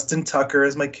went Justin Tucker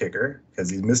as my kicker because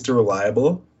he's Mr.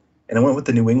 Reliable. And I went with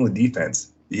the New England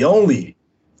defense. The only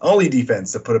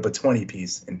defense to put up a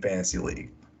 20-piece in Fantasy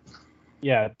League.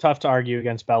 Yeah, tough to argue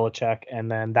against Belichick. And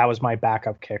then that was my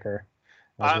backup kicker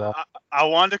as well. I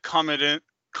wanted to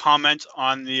comment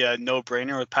on the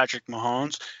no-brainer with Patrick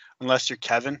Mahomes, unless you're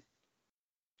Kevin.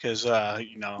 Because,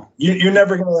 You're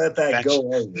never going to let that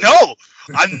go. Are you? No,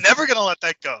 I'm never going to let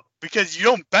that go because you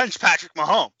don't bench Patrick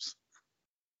Mahomes.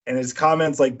 And his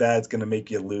comments like that's going to make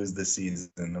you lose the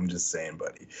season. I'm just saying,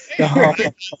 buddy.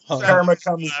 Karma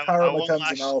comes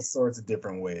in all sorts of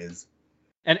different ways.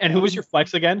 And who was your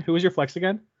flex again?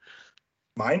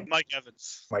 Mine? Mike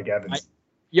Evans.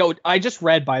 I just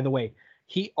read, by the way,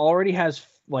 he already has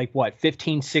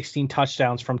 15, 16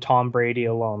 touchdowns from Tom Brady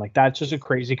alone. Like, that's just a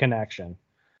crazy connection.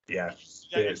 Yeah.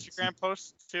 That Instagram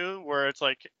post too, where it's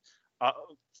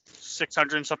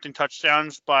 600 and something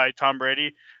touchdowns by Tom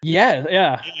Brady.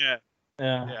 Yeah.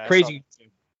 Crazy.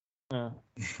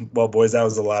 Well, boys, that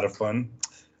was a lot of fun.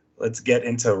 Let's get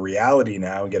into reality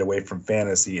now and get away from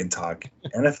fantasy and talk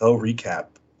NFL recap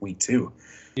week 2.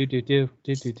 Do.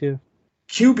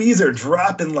 QBs are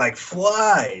dropping like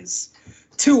flies.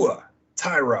 Tua,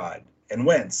 Tyrod, and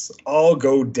Wentz all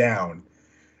go down.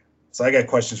 So I got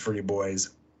questions for you boys.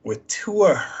 With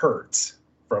Tua hurt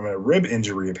from a rib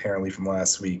injury apparently from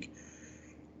last week,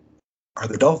 are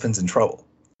the Dolphins in trouble?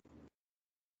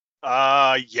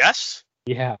 Yes.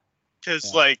 Yeah.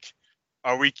 Because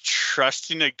are we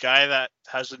trusting a guy that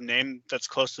has a name that's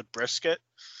close to Brisket?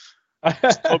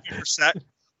 Kobe Brissett.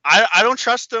 I don't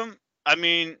trust him. I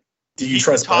mean, do you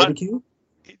trust barbecue?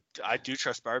 I do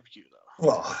trust barbecue though.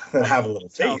 Well, then have a little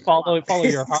faith. Follow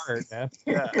your heart, man.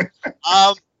 Yeah.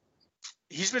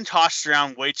 He's been tossed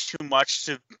around way too much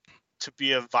to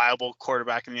be a viable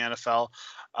quarterback in the NFL.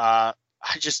 I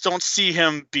just don't see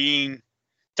him being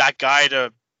that guy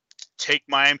to take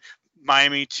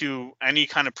Miami to any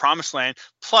kind of promised land.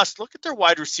 Plus, look at their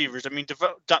wide receivers. I mean,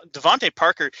 Devontae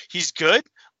Parker, he's good,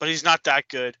 but he's not that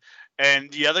good. And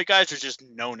the other guys are just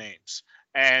no names.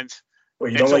 And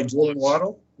you don't like Jalen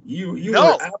Waddle? You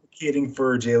no. were advocating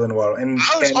for Jalen Waddle. And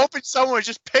I was hoping someone would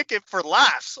just pick it for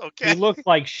laughs, okay? He looked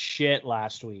like shit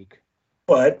last week.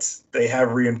 But they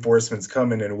have reinforcements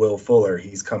coming in Will Fuller.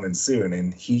 He's coming soon,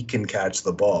 and he can catch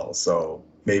the ball. So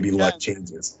maybe luck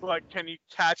changes. But can he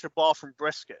catch a ball from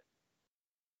Brisket?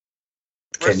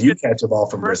 Can you catch a ball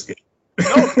from Brisket?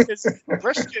 No, because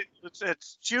Brisket,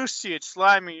 it's juicy, it's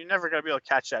slimy. You're never going to be able to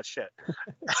catch that shit.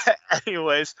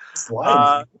 Anyways.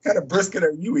 Slimy? What kind of brisket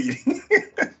are you eating?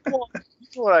 Well, you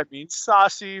know what I mean.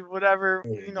 Saucy, whatever.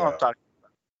 You know what I'm talking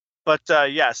about.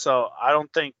 But, so I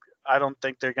don't think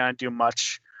they're going to do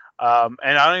much. And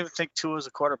I don't even think Tua's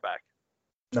a quarterback.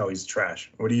 No, he's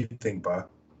trash. What do you think, Bob?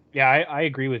 Yeah, I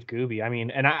agree with Gooby. I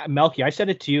mean, and Melky, I said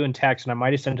it to you in text, and I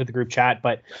might have sent it to the group chat,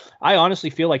 but I honestly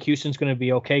feel like Houston's going to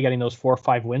be okay getting those 4 or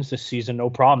 5 wins this season, no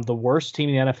problem. The worst team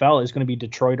in the NFL is going to be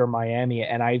Detroit or Miami,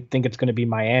 and I think it's going to be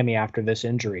Miami after this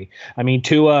injury. I mean,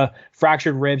 Tua,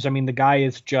 fractured ribs. I mean, the guy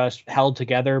is just held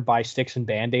together by sticks and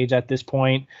Band-Aids at this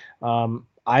point.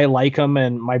 I like him,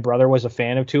 and my brother was a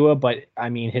fan of Tua, but, I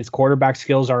mean, his quarterback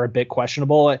skills are a bit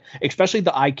questionable, especially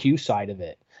the IQ side of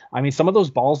it. I mean, some of those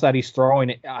balls that he's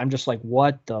throwing, I'm just like,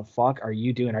 what the fuck are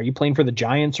you doing? Are you playing for the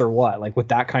Giants or what? Like, with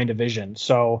that kind of vision.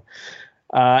 So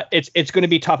it's going to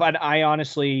be tough. I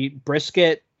honestly,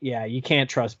 Brisket, yeah, you can't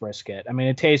trust Brisket. I mean,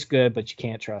 it tastes good, but you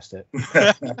can't trust it.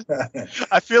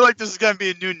 I feel like this is going to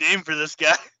be a new name for this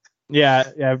guy.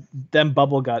 Yeah, them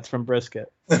bubble guts from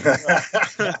Brisket. All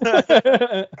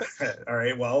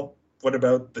right, well, what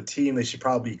about the team they should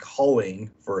probably be calling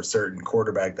for a certain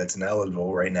quarterback that's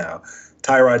ineligible right now?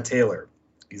 Tyrod Taylor.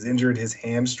 He's injured his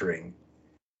hamstring.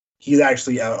 He's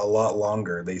actually out a lot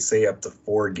longer. They say up to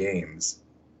 4 games.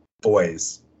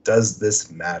 Boys, does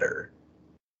this matter?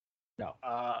 No.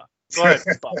 Go ahead,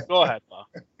 Bob. Go ahead, Bob.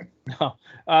 No.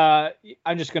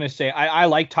 I'm just going to say I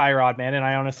like Tyrod, man, and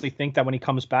I honestly think that when he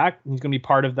comes back, he's going to be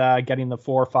part of getting the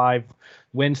 4 or 5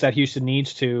 wins that Houston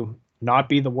needs to not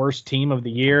be the worst team of the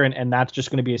year, and that's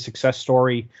just going to be a success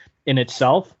story in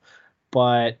itself.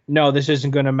 But no, this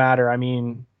isn't going to matter. I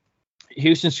mean,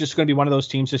 Houston's just going to be one of those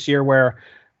teams this year where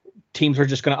teams are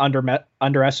just going to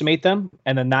underestimate them,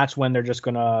 and then that's when they're just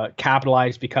going to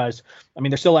capitalize because, I mean,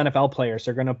 they're still NFL players.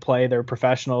 They're going to play. They're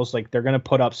professionals. Like, they're going to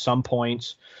put up some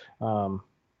points.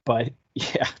 But,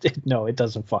 yeah, no, it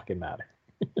doesn't fucking matter.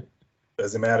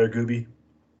 Does it matter, Gooby?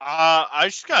 I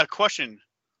just got a question.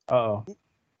 Uh-oh.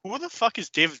 Who the fuck is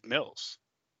David Mills?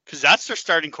 Because that's their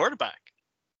starting quarterback.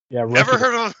 Yeah, Never rookie.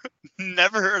 heard of him.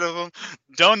 Never heard of him.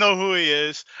 Don't know who he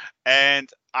is, and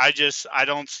I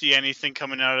don't see anything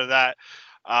coming out of that.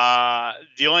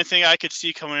 The only thing I could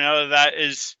see coming out of that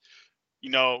is,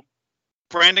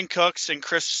 Brandon Cooks and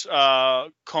Chris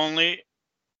Conley,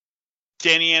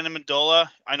 Danny Amendola.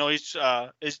 I know he's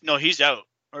out,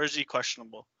 or is he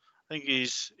questionable? I think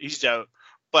he's out.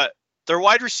 But their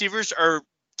wide receivers are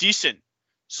decent.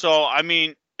 So I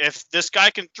mean, if this guy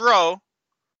can throw,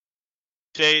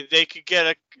 they could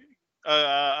get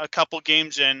a couple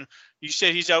games in. You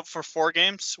said he's out for 4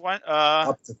 games. What?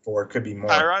 Up to 4, could be more.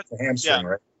 Tyrod? It's a hamstring,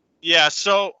 right? Yeah.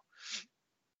 So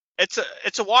it's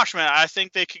a wash, man. I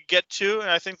think they could get 2, and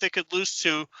I think they could lose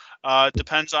 2.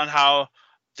 Depends on how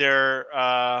their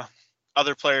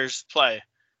other players play.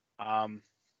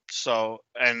 So,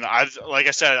 and like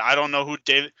I said, I don't know who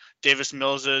Davis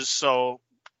Mills is. So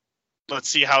let's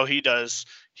see how he does.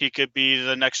 He could be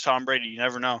the next Tom Brady. You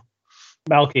never know.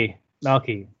 Melky.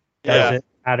 Does Yeah. it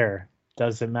matter?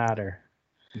 Does it matter?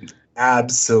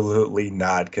 Absolutely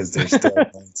not, because they're still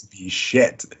going to be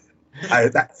shit.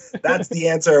 That's the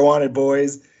answer I wanted,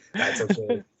 boys. That's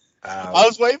okay. I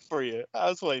was waiting for you.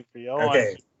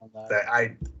 Okay.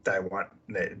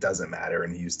 It doesn't matter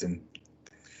in Houston.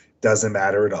 Doesn't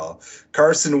matter at all.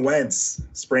 Carson Wentz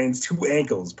sprains 2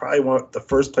 ankles. Probably the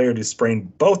first player to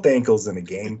sprain both ankles in a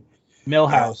game.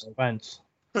 Millhouse, Wentz.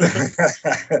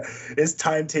 His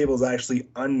timetable is actually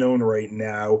unknown right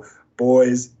now.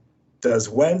 Boys, does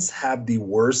Wentz have the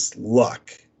worst luck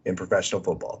in professional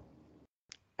football?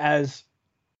 As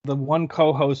the one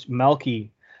co-host,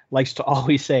 Melky, likes to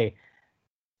always say,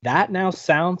 that now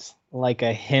sounds like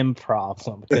a him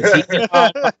problem, because he's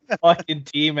not on the fucking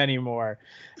team anymore.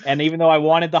 And even though I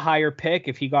wanted the higher pick,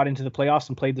 if he got into the playoffs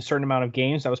and played the certain amount of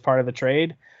games that was part of the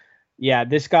trade, yeah,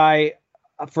 this guy,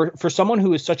 for someone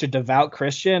who is such a devout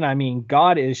Christian, I mean,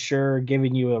 God is sure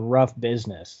giving you a rough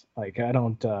business. Like, I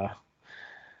don't, God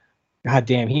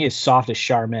damn, he is soft as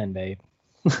Charmin, babe.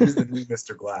 He's the new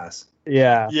Mr. Glass.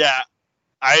 Yeah. Yeah,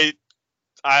 I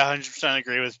 100%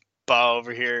 agree with Bo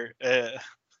over here.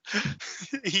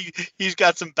 He's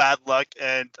got some bad luck,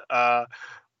 and I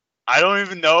don't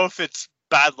even know if it's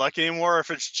bad luck anymore, or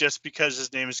if it's just because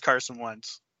his name is Carson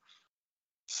Wentz.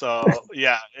 So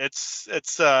yeah, it's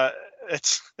a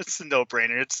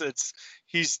no-brainer.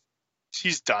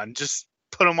 He's done. Just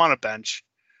put him on a bench.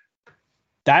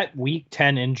 That week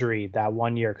 10 injury that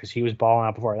 1 year, because he was balling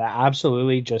out before, that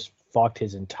absolutely just fucked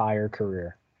his entire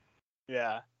career.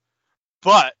 Yeah.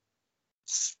 But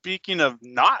speaking of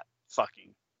not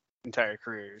fucking entire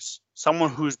careers, someone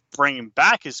who's bringing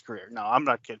back his career. No, I'm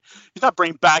not kidding. He's not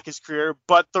bringing back his career,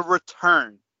 but the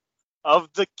return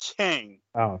of the king.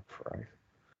 Oh, Christ.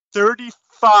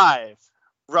 35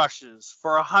 rushes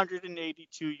for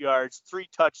 182 yards, 3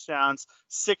 touchdowns,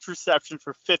 6 receptions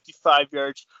for 55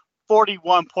 yards,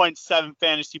 41.7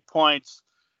 fantasy points.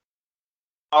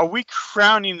 Are we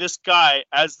crowning this guy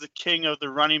as the king of the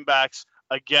running backs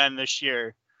again this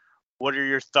year? What are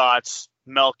your thoughts,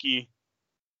 Melky?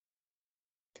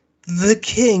 The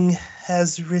king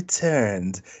has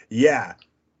returned. Yeah,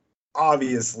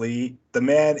 obviously, the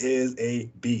man is a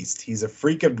beast. He's a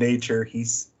freak of nature.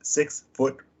 He's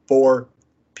 6'4",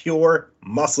 pure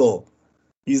muscle.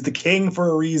 He's the king for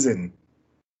a reason.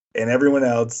 And everyone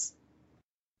else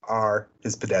are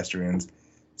his pedestrians.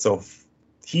 So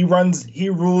he rules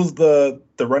the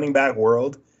running back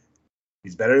world.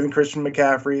 He's better than Christian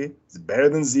McCaffrey. He's better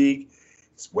than Zeke.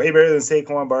 He's way better than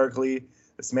Saquon Barkley.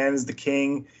 This man is the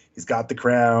king. He's got the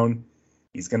crown.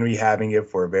 He's going to be having it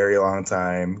for a very long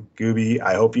time. Gooby,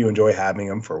 I hope you enjoy having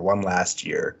him for one last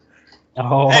year.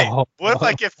 Oh, Hey, what if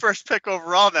I get first pick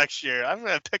overall next year? I'm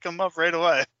going to pick him up right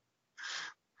away.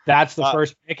 that's the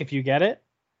first pick if you get it?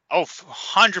 Oh,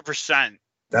 100%.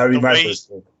 That would be The my way first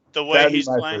pick. The way That'd be he's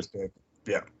my playing. first pick.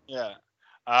 Yeah. Yeah.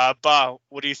 Ba,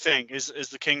 what do you think? Is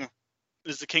the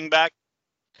king back?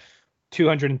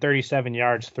 237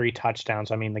 yards, 3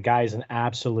 touchdowns. I mean, the guy is an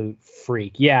absolute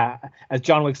freak. Yeah, as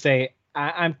John would say,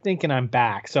 I'm thinking I'm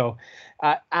back. So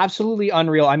absolutely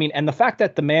unreal. I mean, and the fact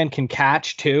that the man can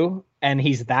catch too, and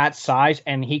he's that size,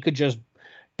 and he could just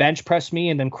bench press me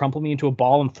and then crumple me into a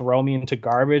ball and throw me into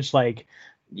garbage. Like,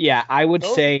 yeah, I would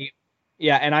say,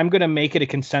 yeah, and I'm going to make it a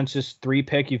consensus 3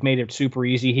 pick. You've made it super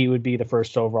easy. He would be the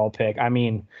first overall pick. I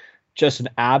mean, just an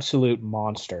absolute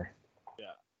monster.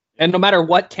 And no matter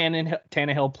what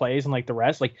Tannehill plays and like the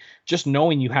rest, like just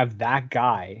knowing you have that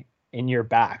guy in your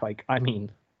back, like, I mean,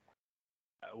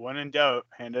 When in doubt,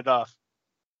 hand it off.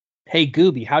 hey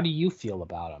Gooby, how do you feel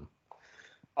about him?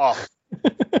 Oh,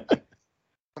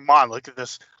 come on! Look at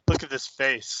this! Look at this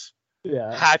face.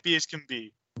 Yeah, Happy as can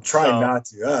be. Try not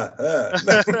to.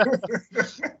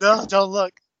 No, don't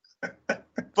look.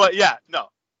 But yeah, no,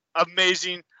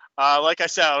 amazing. Like I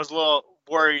said, I was a little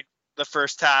worried the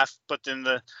first half, but then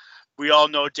we all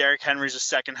know Derrick Henry's a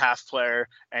second half player,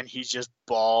 and he just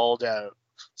balled out.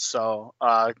 So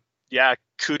yeah,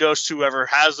 kudos to whoever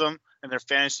has them in their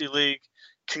fantasy league.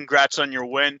 Congrats on your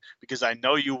win, because I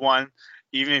know you won.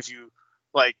 Even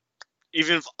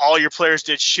if all your players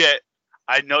did shit,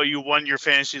 I know you won your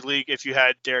fantasy league if you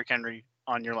had Derrick Henry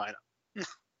on your lineup.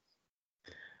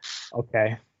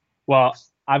 Okay. Well,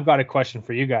 I've got a question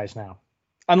for you guys now.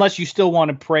 Unless you still want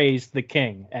to praise the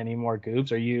king anymore,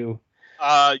 Goobs. Are you?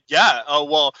 Yeah. Oh,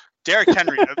 well, Derrick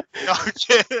Henry. No,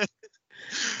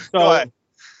 So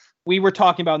we were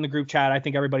talking about in the group chat. I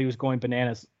think everybody was going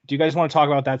bananas. Do you guys want to talk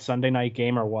about that Sunday night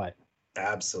game or what?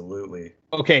 Absolutely.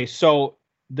 Okay, so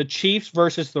the Chiefs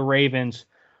versus the Ravens.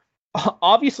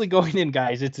 Obviously, going in,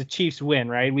 guys, it's a Chiefs win,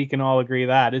 right? We can all agree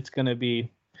that it's going to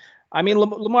be. I mean,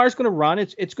 Lamar's going to run.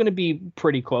 It's going to be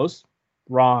pretty close.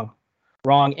 Wrong.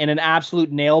 And an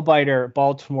absolute nail biter.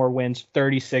 Baltimore wins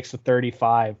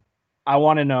 36-35. I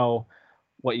want to know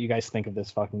what you guys think of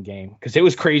this fucking game, because it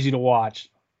was crazy to watch.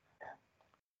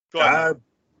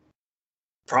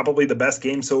 Probably the best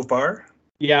game so far.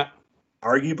 Yeah.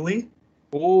 Arguably.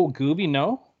 Oh, Gooby,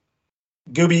 no?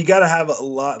 Gooby, you got to have a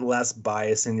lot less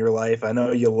bias in your life. I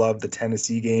know you love the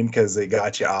Tennessee game because they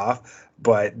got you off,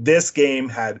 but this game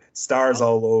had stars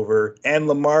all over, and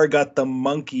Lamar got the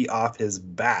monkey off his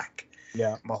back.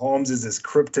 Yeah. Mahomes is his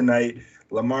kryptonite.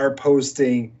 Lamar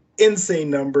posting insane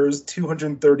numbers,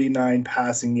 239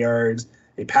 passing yards,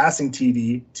 a passing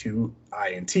TD, 2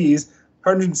 INTs,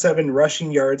 107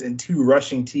 rushing yards, and 2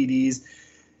 rushing TDs.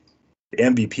 The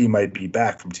MVP might be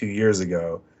back from 2 years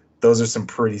ago. Those are some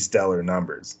pretty stellar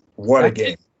numbers. What a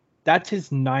game. That's his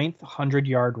 9th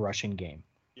 100-yard rushing game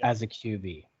as a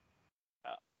QB.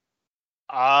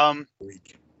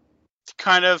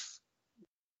 Kind of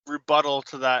rebuttal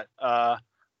to that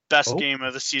best game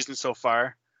of the season so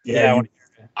far. Yeah.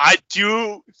 I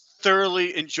do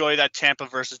thoroughly enjoy that Tampa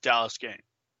versus Dallas game.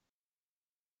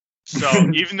 So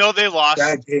even though they lost,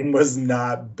 that game was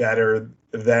not better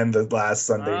than the last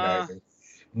Sunday night.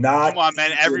 Not come on,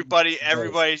 man! Everybody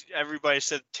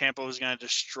said Tampa was going to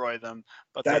destroy them,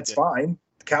 but that's fine.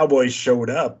 The Cowboys showed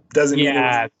up. Doesn't mean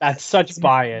that's such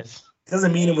bias.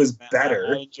 Doesn't mean it was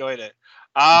better. I enjoyed it.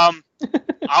 I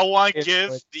want to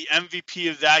give the MVP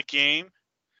of that game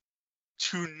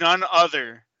to none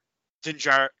other than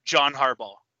John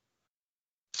Harbaugh.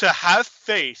 To have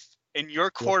faith in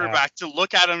your quarterback, to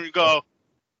look at him and go,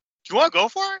 "Do you want to go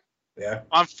for it?" Yeah.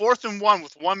 On 4th and 1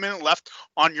 with 1 minute left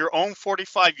on your own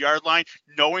 45-yard line,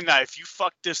 knowing that if you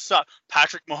fuck this up,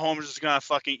 Patrick Mahomes is going to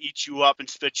fucking eat you up and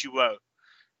spit you out.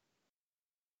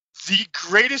 The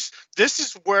greatest, this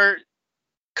is where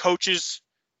coaches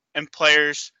and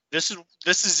players, this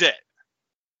is it.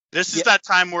 This is that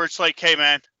time where it's like, hey,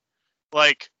 man,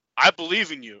 like, I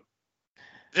believe in you.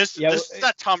 This is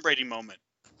that Tom Brady moment.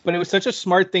 But it was such a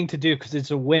smart thing to do because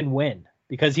it's a win-win,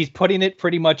 because he's putting it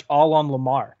pretty much all on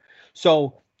Lamar.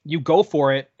 So you go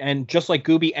for it, and just like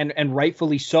Gooby, and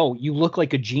rightfully so, you look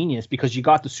like a genius because you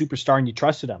got the superstar and you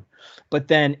trusted him. But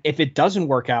then if it doesn't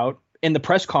work out in the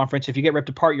press conference, if you get ripped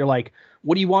apart, you're like,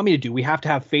 what do you want me to do? We have to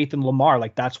have faith in Lamar.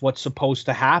 Like, that's what's supposed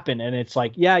to happen. And it's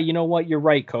like, yeah, you know what? You're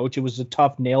right, coach. It was a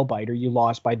tough nail biter. You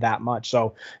lost by that much.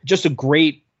 So just a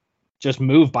great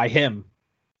move by him.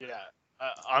 Yeah.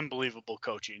 Unbelievable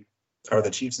coaching. Are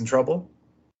the Chiefs in trouble?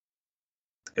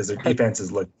 Because their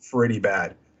defenses look pretty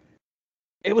bad.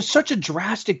 It was such a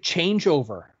drastic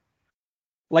changeover.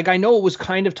 Like, I know it was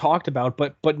kind of talked about,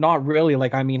 but not really.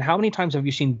 Like, I mean, how many times have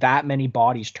you seen that many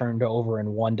bodies turned over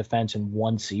in one defense in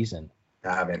one season?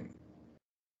 I haven't.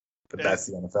 But that's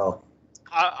the NFL.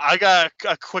 I got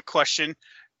a quick question.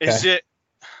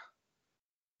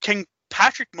 Can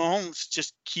Patrick Mahomes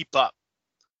just keep up?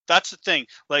 That's the thing.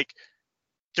 Like,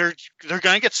 they're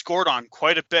going to get scored on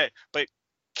quite a bit, but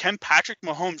can Patrick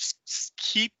Mahomes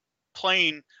keep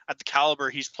playing at the caliber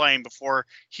he's playing before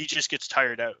he just gets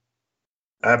tired out?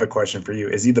 I have a question for you.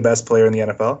 Is he the best player in the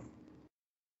NFL?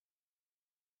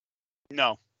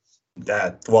 No.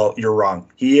 Well, you're wrong.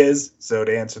 He is. So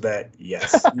to answer that,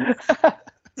 yes.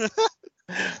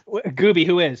 Gooby,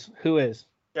 who is?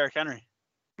 Derrick Henry.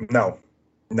 No.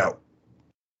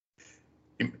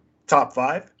 Top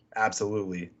 5?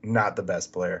 Absolutely not the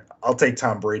best player. I'll take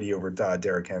Tom Brady over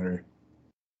Derrick Henry.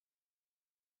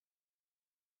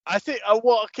 I think,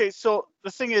 so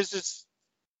the thing is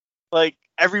like,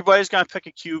 everybody's going to pick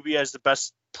a QB as the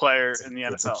best player in the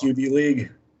NFL. It's a QB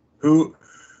league.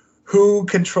 Who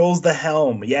controls the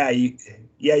helm? Yeah, you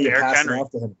pass it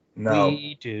off to him. No.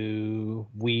 We do.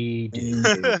 We do.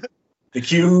 The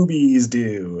QBs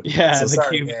do. Yeah, So the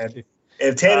sorry, QBs man. do.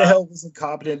 If Tannehill wasn't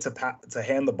competent to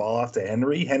hand the ball off to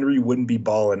Henry wouldn't be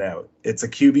balling out. It's a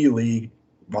QB league.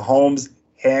 Mahomes,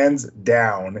 hands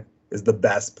down, is the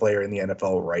best player in the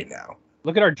NFL right now.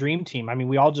 Look at our dream team. I mean,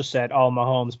 we all just said, "Oh,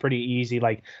 Mahomes, pretty easy."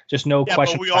 Like, just no Yeah,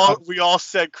 question. but we all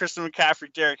said Christian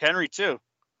McCaffrey, Derrick Henry too.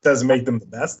 Doesn't make them the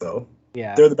best though.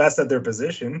 Yeah, They're the best at their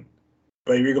position.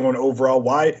 But if you're going overall,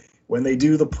 why when they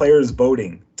do the players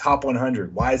voting, top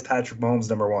 100, why is Patrick Mahomes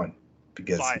number one?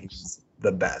 Because he's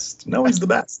the best. No, he's the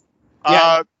best.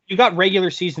 Yeah, you got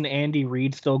regular season Andy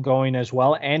Reid still going as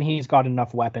well, and he's got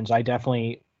enough weapons. I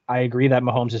agree that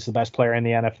Mahomes is the best player in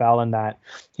the NFL and that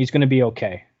he's going to be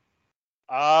okay.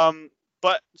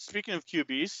 But speaking of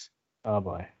QBs, oh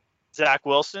boy, Zach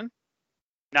Wilson,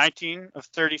 19 of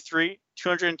 33,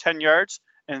 210 yards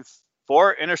and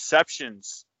 4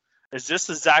 interceptions. Is this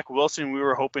the Zach Wilson we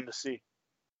were hoping to see?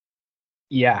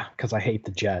 Yeah, because I hate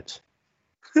the Jets.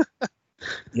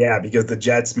 Yeah, because the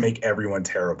Jets make everyone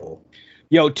terrible.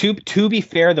 Yo, to be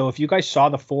fair though, if you guys saw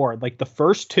the 4, like the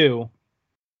first 2,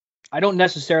 I don't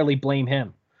necessarily blame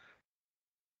him.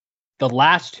 The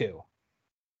last 2,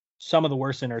 some of the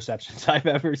worst interceptions I've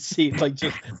ever seen. Like,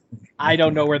 just I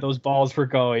don't know where those balls were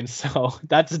going, so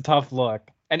that's a tough look.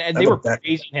 And they were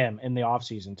praising him in the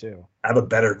offseason too. I have a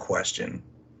better question.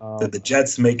 Did the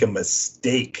Jets make a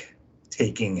mistake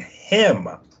taking him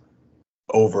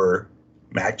over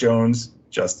Mac Jones,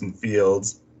 Justin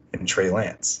Fields, and Trey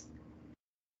Lance?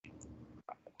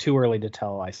 Too early to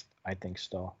tell, I think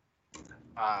still.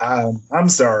 I'm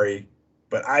sorry,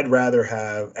 but I'd rather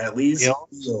have at least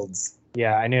Fields.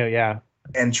 Yeah, I knew. Yeah,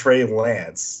 and Trey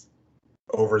Lance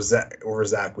over Zach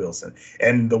Wilson.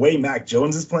 And the way Mac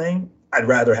Jones is playing, I'd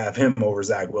rather have him over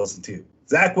Zach Wilson too.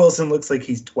 Zach Wilson looks like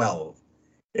he's 12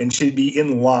 and should be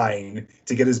in line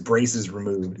to get his braces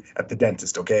removed at the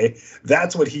dentist. Okay,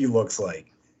 that's what he looks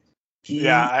like.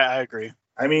 I agree.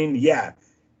 I mean, yeah,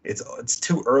 it's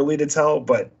too early to tell,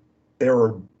 but there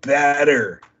were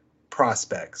better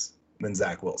prospects than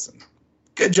Zach Wilson.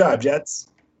 Good job, Jets.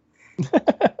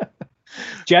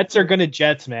 Jets are gonna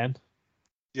Jets, man.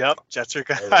 Yep, Jets are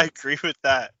gonna. I agree with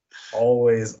that.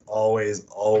 Always, always,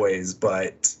 always.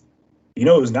 But you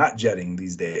know who's not jetting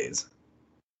these days?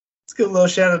 Let's give a little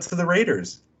shout out to the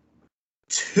Raiders.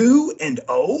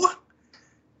 2-0.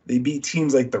 They beat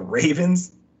teams like the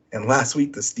Ravens and last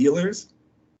week the Steelers.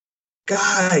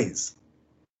 Guys,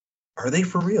 are they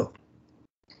for real?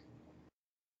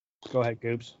 Go ahead,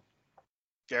 Goobs.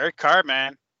 Derek Carr,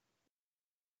 man.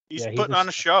 He's putting on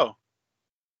a show.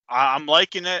 I'm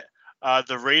liking it.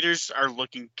 The Raiders are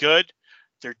looking good.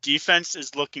 Their defense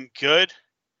is looking good.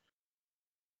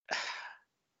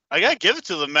 I gotta give it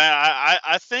to them, man.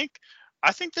 I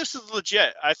think this is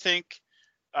legit. I think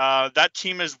that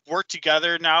team has worked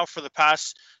together now for the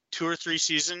past 2 or 3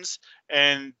 seasons,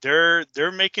 and they're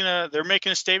making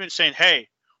a statement saying, "Hey,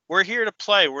 we're here to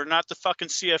play. We're not the fucking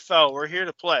CFL. We're here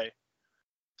to play."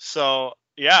 So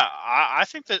yeah, I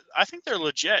think they're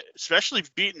legit, especially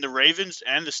beating the Ravens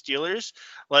and the Steelers.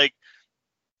 Like,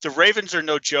 the Ravens are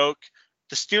no joke.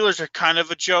 The Steelers are kind of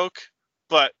a joke,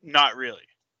 but not really.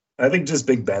 I think just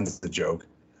Big Ben's the joke.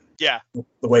 Yeah.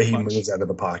 The way he moves out of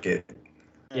the pocket.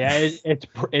 Yeah,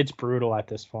 it's brutal at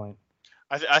this point.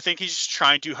 I think he's just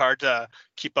trying too hard to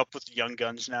keep up with the young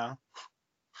guns now.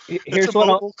 Here's it's a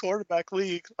mobile quarterback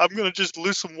league. I'm going to just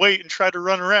lose some weight and try to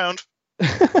run around.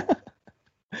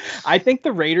 I think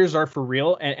the Raiders are for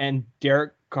real, and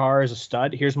Derek Carr is a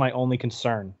stud. Here's my only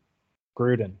concern.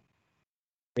 Gruden.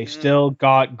 They've still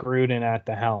got Gruden at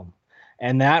the helm.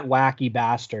 And that wacky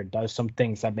bastard does some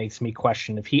things that makes me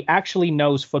question if he actually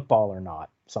knows football or not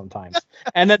sometimes.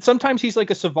 And then sometimes he's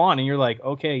like a savant, and you're like,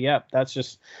 okay, yep, that's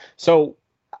just... So,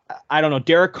 I don't know.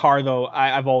 Derek Carr, though,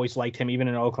 I've always liked him, even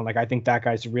in Oakland. Like, I think that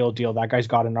guy's the real deal. That guy's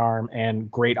got an arm and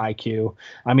great IQ.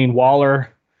 I mean,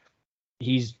 Waller,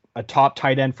 he's a top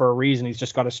tight end for a reason. He's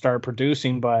just got to start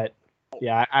producing. But,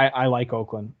 yeah, I like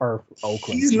Oakland. Or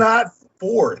Oakland. He's not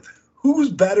 4th. Who's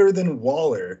better than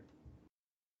Waller?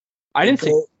 I didn't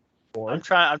say. I'm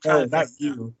trying. No, not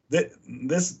you.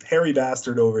 This hairy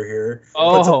bastard over here.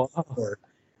 Oh.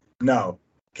 No.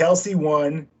 Kelsey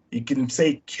 1. You can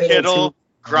say Kittle 2.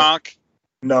 Gronk.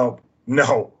 No.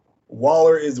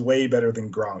 Waller is way better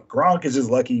than Gronk. Gronk is just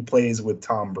lucky he plays with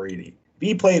Tom Brady. If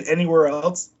he played anywhere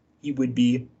else, he would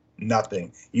be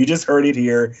nothing. You just heard it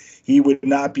here. He would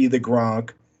not be the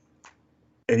Gronk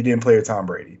if he didn't play with Tom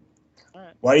Brady. All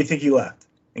right. Why do you think he left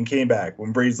and came back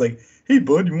when Brady's like, "Hey,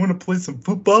 bud, you want to play some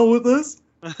football with us?"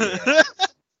 Yeah.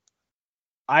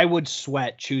 I would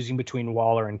sweat choosing between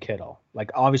Waller and Kittle.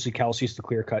 Like, obviously Kelsey's the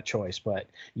clear-cut choice, but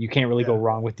you can't really go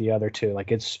wrong with the other two.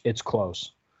 Like, it's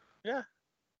close. Yeah.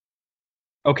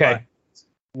 Okay.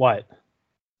 What?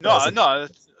 That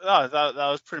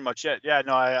was pretty much it. Yeah,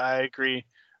 no, I agree.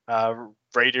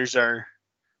 Raiders are,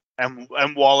 and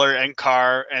Waller and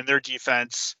Carr and their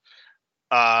defense.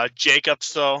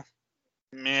 Jacobs though,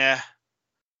 meh.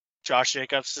 Josh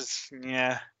Jacobs is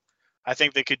meh. I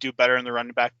think they could do better in the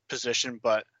running back position,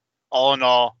 but all in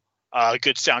all, a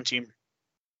good sound team.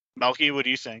 Melky, what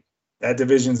do you think? That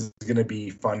division is going to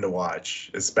be fun to watch,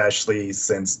 especially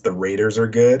since the Raiders are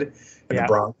good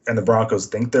and the Broncos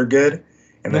think they're good,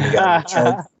 and then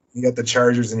you got the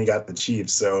Chargers and you got the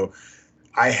Chiefs. So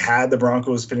I had the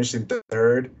Broncos finishing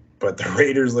third, but the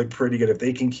Raiders look pretty good. If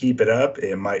they can keep it up,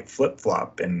 it might flip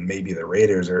flop, and maybe the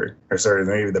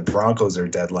maybe the Broncos are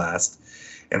dead last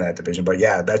in that division. But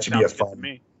yeah, that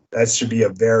should be a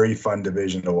very fun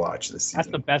division to watch this season.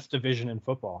 That's the best division in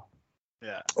football.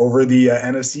 Yeah. Over the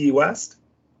NFC West?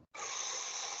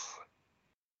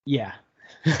 Yeah.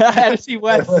 NFC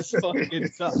West is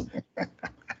fucking tough.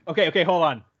 Okay, hold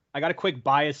on. I got a quick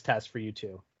bias test for you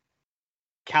two.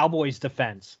 Cowboys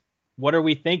defense. What are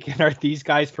we thinking? Are these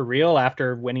guys for real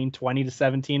after winning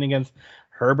 20-17 against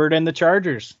Herbert and the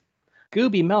Chargers?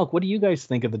 Gooby Milk, what do you guys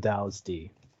think of the Dallas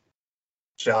D?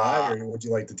 Shall I, or would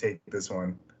you like to take this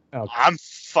one? Okay. I'm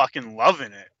fucking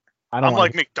loving it. I'm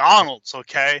like McDonald's,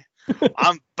 okay?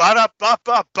 I'm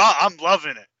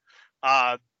loving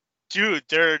it. Dude,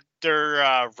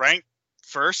 they're ranked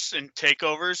first in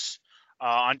takeovers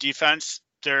on defense.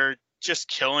 They're just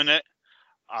killing it.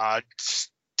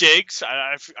 Diggs,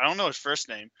 I don't know his first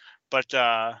name, but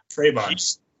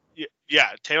Trayvon.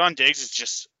 Trayvon Diggs is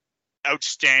just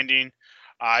outstanding.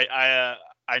 I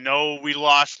know we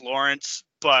lost Lawrence,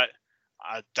 but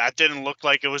that didn't look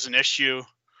like it was an issue.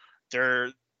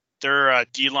 Their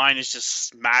D-line is just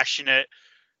smashing it.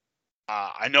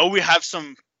 I know we have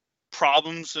some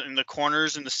problems in the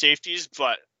corners and the safeties,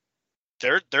 but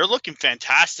they're looking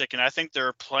fantastic, and I think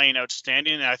they're playing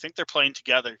outstanding, and I think they're playing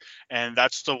together. And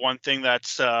that's the one thing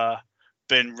that's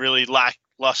been really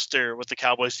lackluster with the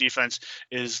Cowboys defense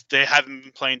is they haven't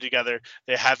been playing together.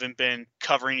 They haven't been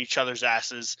covering each other's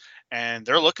asses, and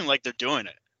they're looking like they're doing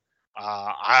it.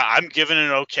 I'm giving it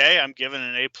an okay. I'm giving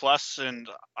it an A+, and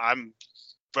I'm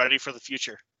ready for the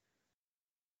future.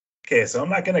 Okay, so I'm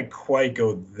not going to quite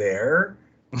go there,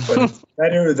 but it's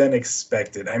better than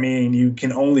expected. I mean, you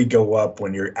can only go up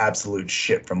when you're absolute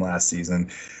shit from last season.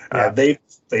 They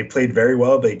played very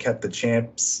well. They kept the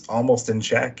champs almost in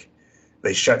check.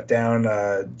 They shut down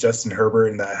Justin Herbert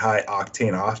in that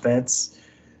high-octane offense.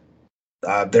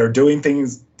 They're doing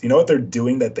things – you know what they're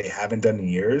doing that they haven't done in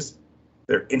years?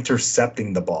 They're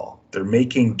intercepting the ball. They're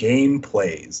making game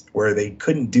plays where they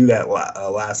couldn't do that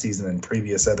last season and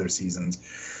previous other seasons.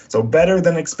 So better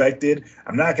than expected.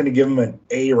 I'm not going to give them an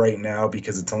A right now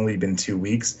because it's only been 2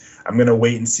 weeks. I'm going to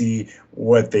wait and see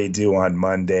what they do on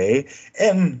Monday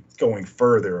and going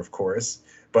further, of course.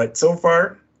 But so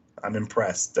far, I'm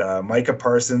impressed. Micah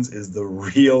Parsons is the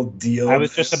real deal. I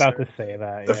was just about to say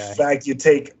that. The fact you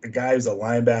take a guy who's a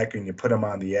linebacker and you put him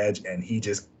on the edge and he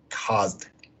just caused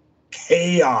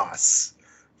chaos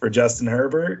for Justin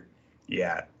Herbert.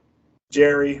 Yeah.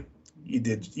 Jerry, you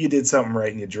did something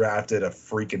right and you drafted a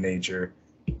freak of nature.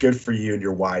 Good for you and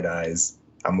your wide eyes.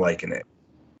 I'm liking it.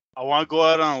 I want to go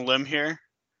out on a limb here,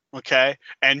 okay?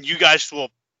 And you guys will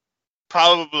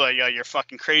probably be like, yeah, you're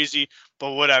fucking crazy,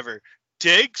 but whatever.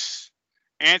 Diggs,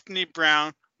 Anthony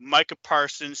Brown, Micah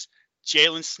Parsons,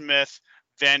 Jalen Smith,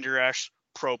 Van Der Esch,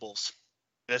 Pro Bowls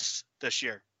this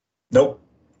year. Nope.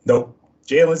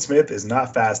 Jalen Smith is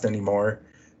not fast anymore.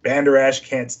 Van Der Esch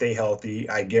can't stay healthy.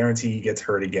 I guarantee he gets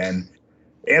hurt again.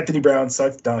 Anthony Brown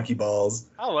sucks donkey balls.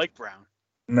 I like Brown.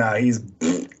 Nah, he's...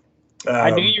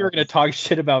 I knew you were going to talk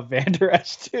shit about Van Der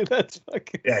Esch, too. That's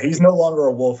fucking... Yeah, he's no longer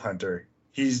a wolf hunter.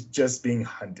 He's just being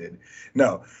hunted.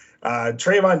 No.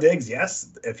 Trayvon Diggs,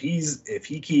 yes. If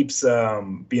he keeps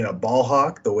being a ball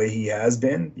hawk the way he has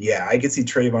been, yeah, I could see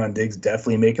Trayvon Diggs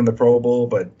definitely making the Pro Bowl.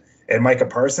 And Micah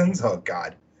Parsons, oh,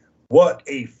 God. What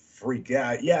a freak.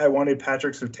 Yeah, I wanted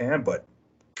Patrick Surtain, but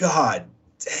God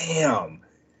damn.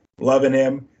 Loving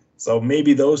him. So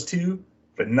maybe those two,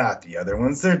 but not the other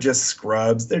ones. They're just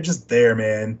scrubs. They're just there,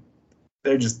 man.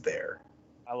 They're just there.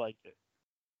 I like it.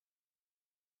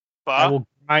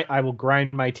 I will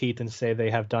grind my teeth and say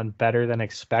they have done better than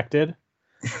expected.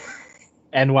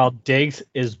 And while Diggs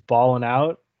is balling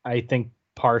out, I think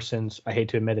Parsons, I hate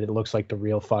to admit it, it looks like the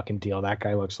real fucking deal. That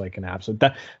guy looks like an absolute.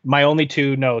 My only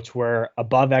two notes were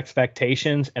above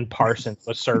expectations and Parsons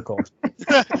was circled.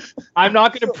 I'm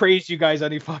not going to praise you guys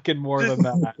any fucking more than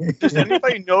that. Does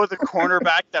anybody know the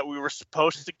cornerback that we were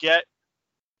supposed to get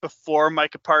before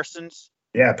Micah Parsons?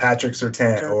 Yeah, Patrick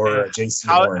Surtain or J.C.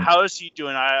 Horn. How is he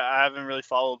doing? I haven't really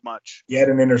followed much. He had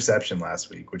an interception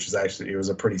last week, which is it was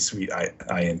a pretty sweet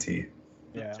INT.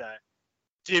 Yeah. Okay.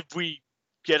 Did we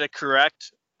get it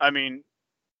correct? I mean,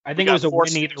 I think it was a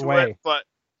win either way. But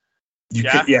I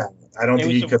don't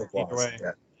think he could have lost.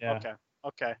 Yeah.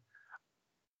 Okay.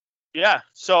 Yeah.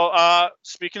 So,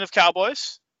 speaking of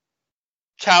Cowboys,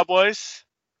 Cowgirls,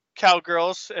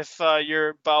 if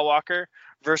you're Bell Walker,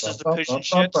 versus the Pigeon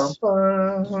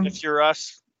Shits, if you're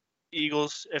us,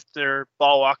 Eagles, if they're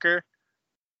Ball Walker.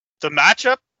 The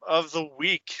matchup of the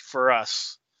week for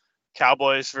us,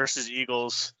 Cowboys versus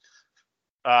Eagles.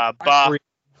 Bah,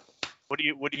 what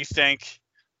do you think?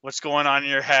 What's going on in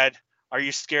your head? Are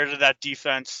you scared of that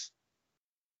defense?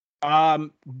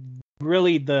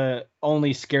 Really the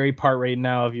only scary part right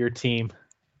now of your team.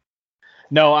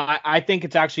 No, I think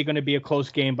it's actually going to be a close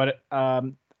game, but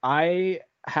I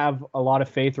have a lot of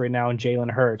faith right now in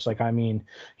Jalen Hurts. Like, I mean,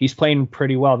 he's playing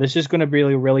pretty well. This is going to be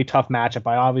a really tough matchup.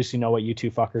 I obviously know what you two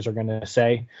fuckers are going to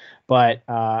say, but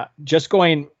just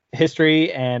going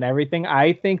history and everything,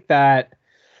 I think that,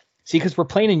 because we're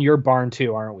playing in your barn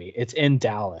too, aren't we? It's in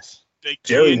Dallas. Big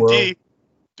D&D.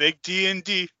 Big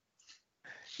D&D.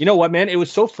 You know what, man? It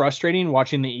was so frustrating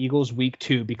watching the Eagles week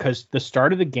 2 because the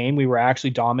start of the game, we were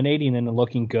actually dominating and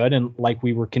looking good. And like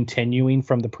we were continuing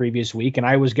from the previous week and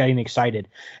I was getting excited.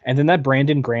 And then that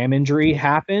Brandon Graham injury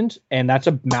happened and that's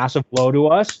a massive blow to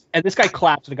us. And this guy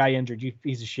claps the guy injured, you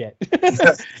piece of shit.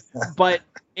 But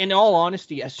in all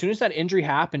honesty, as soon as that injury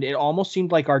happened, it almost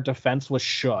seemed like our defense was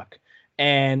shook.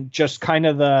 And just kind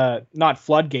of the, not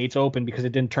floodgates open because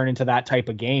it didn't turn into that type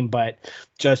of game, but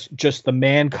just the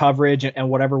man coverage and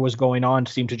whatever was going on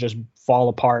seemed to just fall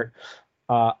apart.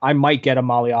 I might get a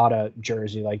Maliata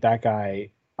jersey. Like that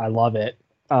guy, I love it.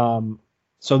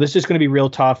 So this is going to be real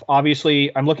tough.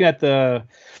 Obviously, I'm looking at the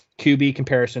QB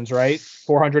comparisons, right?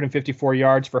 454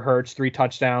 yards for Hurts, 3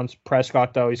 touchdowns.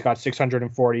 Prescott, though, he's got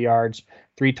 640 yards,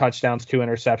 3 touchdowns, 2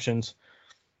 interceptions.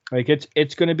 Like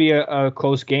it's going to be a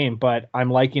close game, but I'm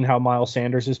liking how Miles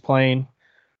Sanders is playing.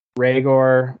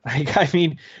 Reagor, I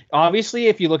mean, obviously,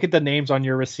 if you look at the names on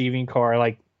your receiving core,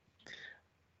 like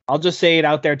I'll just say it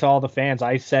out there to all the fans.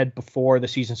 I said before the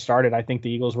season started, I think the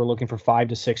Eagles were looking for 5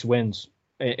 to 6 wins.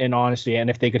 In honesty, and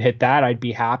if they could hit that, I'd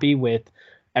be happy with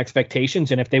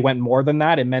expectations. And if they went more than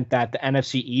that, it meant that the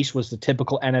NFC East was the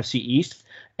typical NFC East.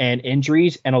 And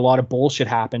injuries and a lot of bullshit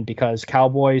happened because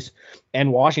Cowboys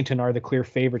and Washington are the clear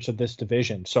favorites of this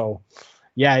division. So,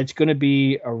 yeah, it's going to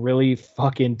be a really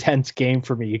fucking tense game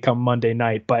for me come Monday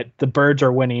night. But the Birds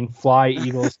are winning. Fly,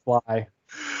 Eagles, fly.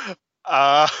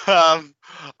 I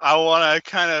want to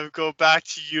kind of go back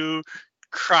to you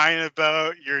crying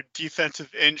about your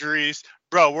defensive injuries.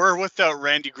 Bro, we're without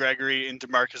Randy Gregory and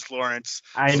DeMarcus Lawrence.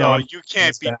 I know. So you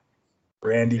can't be.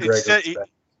 Randy Gregory.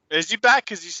 Is he back?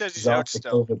 Because he says he's out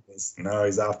still. No,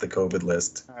 he's off the COVID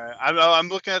list. I'm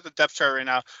looking at the depth chart right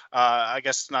now. I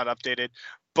guess it's not updated.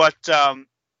 But,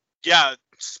 yeah,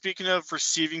 speaking of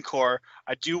receiving core,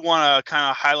 I do want to kind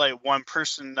of highlight one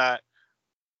person that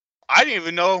I didn't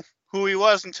even know who he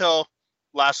was until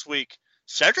last week.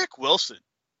 Cedric Wilson.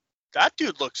 That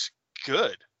dude looks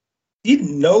good.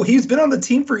 He's been on the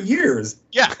team for years.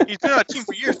 Yeah, he's been on the team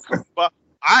for years. But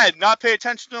I had not paid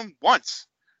attention to him once.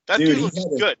 That dude looks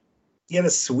good. He had a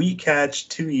sweet catch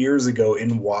 2 years ago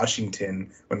in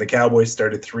Washington when the Cowboys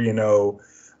started 3-0.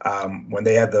 When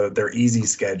they had their easy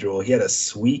schedule, he had a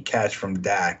sweet catch from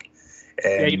Dak.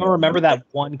 And yeah, you don't remember that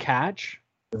one catch?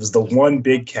 It was the one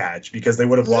big catch because they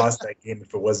would have lost that game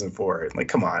if it wasn't for it. Like,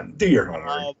 come on, do your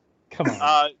homework. Come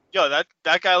on. Yo,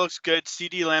 that guy looks good.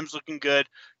 CD Lamb's looking good.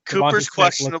 Cooper's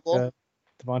questionable.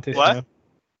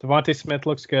 Devontae Smith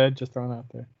looks good. Just throwing out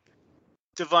there.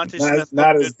 Devontae Smith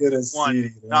not as good as CD.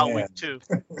 Not week 2.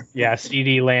 Yeah,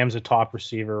 CD Lamb's a top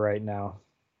receiver right now.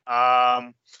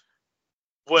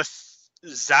 With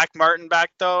Zach Martin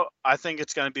back though, I think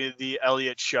it's gonna be the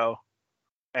Elliott show,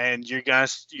 and you're gonna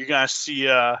see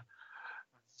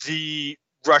the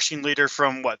rushing leader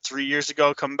from 3 years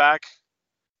ago come back.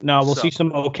 No, we'll see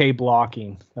some okay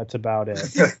blocking. That's about it.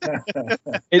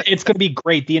 It's going to be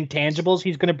great. The intangibles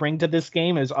he's going to bring to this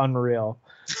game is unreal.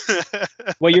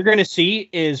 What you're going to see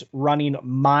is running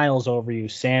miles over you.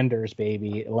 Sanders,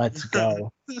 baby. Let's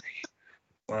go.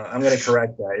 Well, I'm going to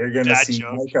correct that. You're going to see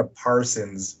Micah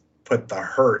Parsons put the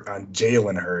hurt on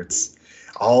Jalen Hurts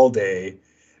all day.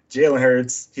 Jalen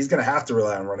Hurts, he's going to have to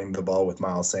rely on running the ball with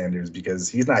Miles Sanders because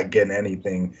he's not getting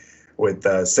anything with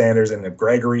Sanders. And if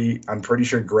Gregory, I'm pretty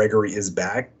sure Gregory is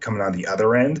back coming on the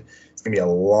other end. It's going to be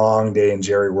a long day in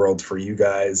Jerry World for you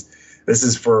guys. This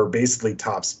is for basically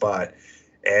top spot.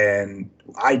 And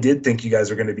I did think you guys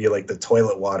were going to be like the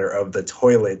toilet water of the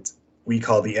toilet we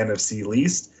call the NFC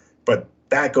least, but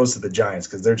that goes to the Giants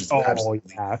because they're just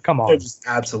they're just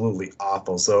absolutely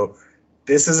awful. So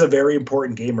this is a very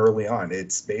important game early on.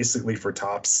 It's basically for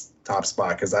top spot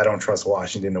because I don't trust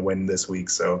Washington to win this week.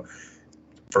 So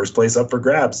first place up for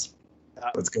grabs.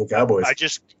 Let's go Cowboys. I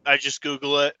just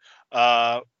Google it.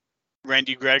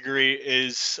 Randy Gregory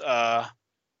is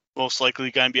most likely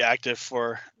going to be active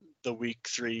for the Week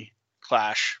 3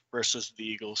 clash versus the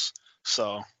Eagles.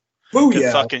 So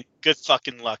good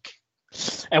fucking luck.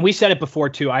 And we said it before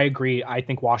too. I agree. I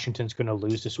think Washington's going to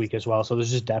lose this week as well. So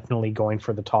this is definitely going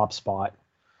for the top spot.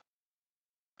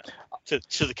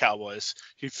 To the Cowboys.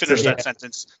 You finish that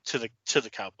sentence to the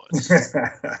Cowboys.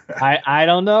 I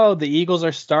don't know. The Eagles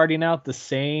are starting out the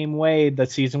same way the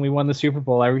season we won the Super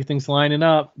Bowl. Everything's lining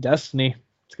up. Destiny.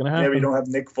 It's gonna happen. Yeah, we don't have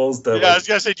Nick Foles. I was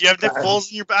gonna say, do you have Nick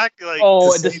Foles in your back?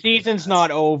 The season's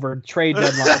not over. Trade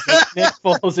deadline. Nick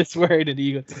Foles is wearing an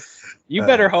Eagles. You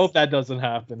better hope that doesn't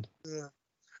happen. Yeah.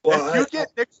 Well, if you get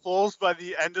Nick Foles by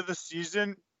the end of the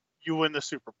season, you win the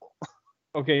Super Bowl.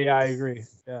 Okay, yeah, I agree.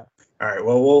 Yeah. All right.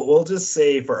 Well, we'll just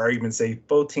say, for argument's sake,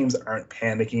 both teams aren't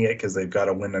panicking it because they've got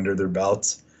a win under their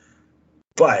belts.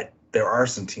 But there are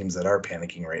some teams that are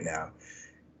panicking right now,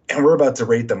 and we're about to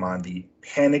rate them on the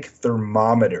panic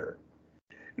thermometer.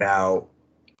 Now,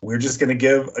 we're just going to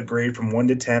give a grade from 1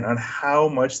 to 10 on how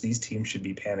much these teams should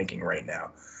be panicking right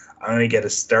now. I'm going to get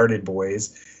us started,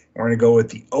 boys. We're going to go with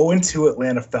the 0-2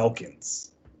 Atlanta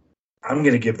Falcons. I'm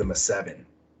going to give them a 7.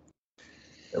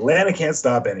 Atlanta can't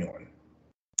stop anyone.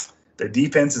 Their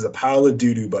defense is a pile of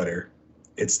doo-doo butter.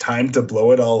 It's time to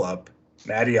blow it all up,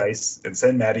 Matty Ice, and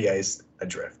send Matty Ice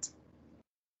adrift.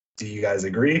 Do you guys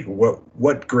agree?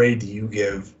 What grade do you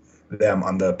give them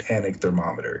on the panic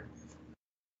thermometer?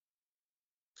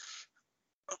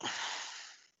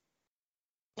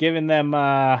 Giving them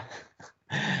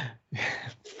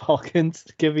Falcons,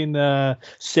 giving the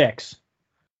 6.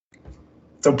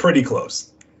 So pretty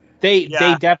close. They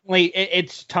definitely,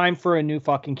 it's time for a new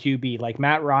fucking QB. Like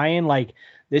Matt Ryan, like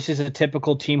this is a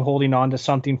typical team holding on to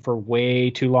something for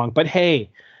way too long. But hey,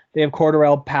 they have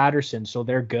Cordarrelle Patterson, so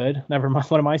they're good. Never mind.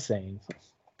 What am I saying?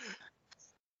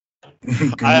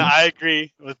 I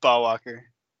agree with Ball Walker.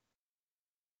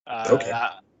 Okay.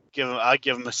 I'll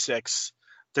give them a 6.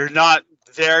 They're not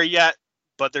there yet,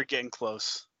 but they're getting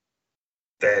close.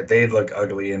 They look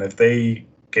ugly, and if they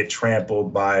get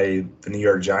trampled by the New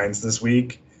York Giants this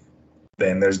week,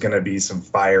 then there's going to be some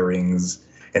firings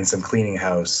and some cleaning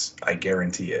house. I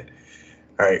guarantee it.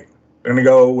 All right. We're going to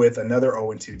go with another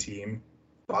 0-2 team.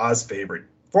 Bob's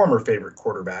former favorite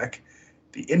quarterback,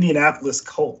 the Indianapolis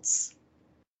Colts.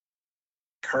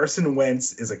 Carson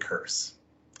Wentz is a curse.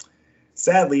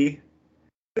 Sadly,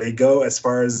 they go as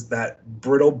far as that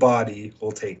brittle body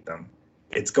will take them.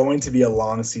 It's going to be a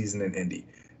long season in Indy.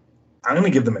 I'm going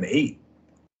to give them an 8.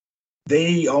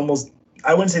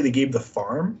 I wouldn't say they gave the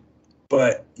farm,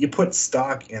 but you put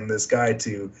stock in this guy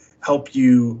to help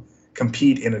you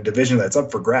compete in a division that's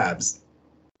up for grabs,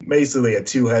 basically a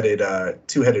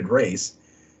two-headed race,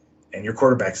 and your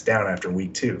quarterback's down after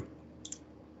week 2.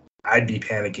 I'd be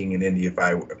panicking in Indy if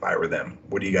I were them.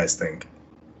 What do you guys think?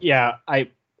 Yeah, I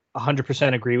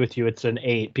 100% agree with you. It's an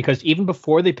 8 because even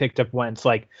before they picked up Wentz,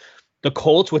 like the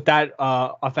Colts with that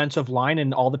offensive line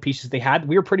and all the pieces they had,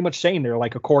 we were pretty much saying they're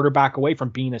like a quarterback away from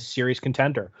being a serious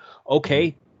contender.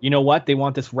 Okay. You know what? They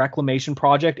want this reclamation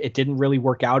project. It didn't really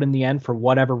work out in the end for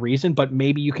whatever reason, but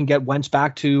maybe you can get Wentz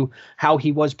back to how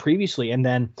he was previously. And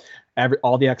then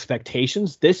all the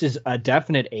expectations, this is a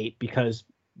definite 8 because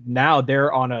now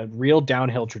they're on a real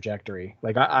downhill trajectory.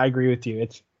 Like I agree with you.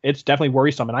 It's definitely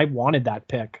worrisome. And I wanted that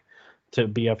pick to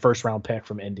be a first round pick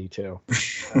from Indy too.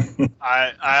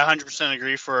 I 100%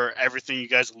 agree for everything you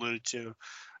guys alluded to.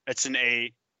 It's an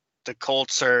 8. The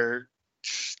Colts are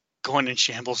going in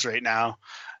shambles right now.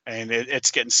 And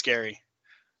it's getting scary.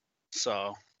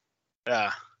 So,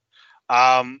 yeah.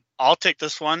 I'll take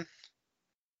this one.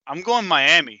 I'm going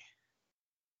Miami.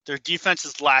 Their defense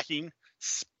is lacking,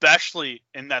 especially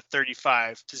in that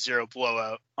 35-0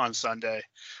 blowout on Sunday.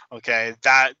 Okay,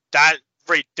 that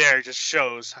right there just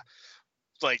shows,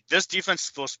 like, this defense is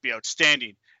supposed to be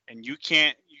outstanding, and you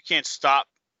can't stop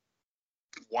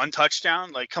one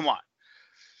touchdown. Like, come on.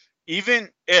 Even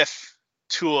if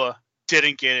Tua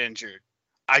didn't get injured,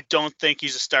 I don't think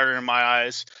he's a starter in my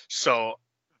eyes. So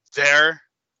there,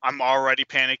 I'm already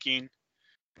panicking.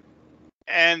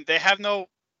 and they have no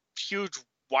huge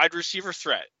wide receiver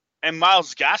threat. And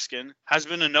Myles Gaskin has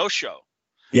been a no-show.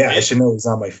 Yeah, I should know he's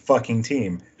on my fucking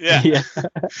team. Yeah. Yeah.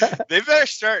 They better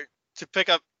start to pick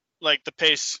up like the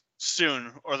pace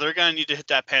soon, or they're gonna need to hit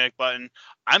that panic button.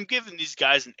 I'm giving these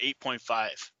guys an 8.5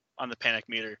 on the panic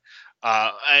meter,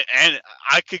 and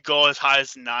I could go as high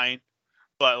as 9,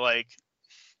 but like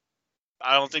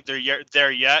I don't think they're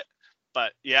there yet.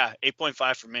 But yeah,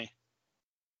 8.5 for me.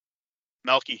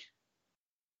 Melky.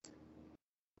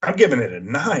 I'm giving it a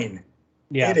 9.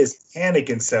 Yeah. It is panic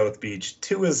in South Beach.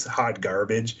 Tua is hot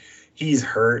garbage. He's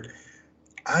hurt.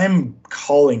 I'm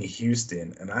calling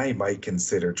Houston, and I might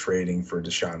consider trading for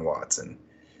Deshaun Watson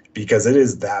because it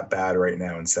is that bad right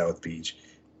now in South Beach.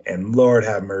 And Lord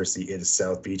have mercy, it is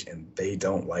South Beach, and they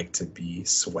don't like to be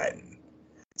sweating.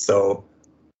 So,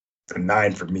 it's a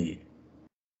 9 for me.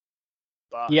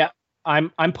 Yeah,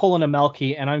 I'm pulling a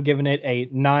Melky, and I'm giving it a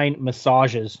 9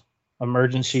 massages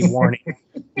emergency warning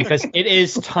because it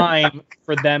is time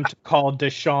for them to call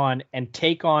Deshaun and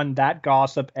take on that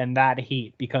gossip and that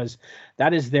heat because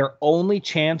that is their only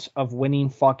chance of winning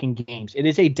fucking games. It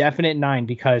is a definite 9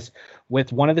 because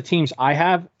with one of the teams I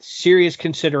have serious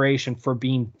consideration for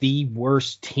being the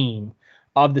worst team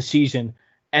of the season,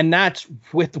 and that's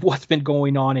with what's been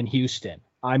going on in Houston.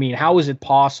 I mean, how is it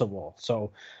possible?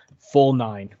 So full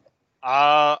 9.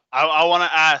 I want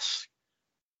to ask,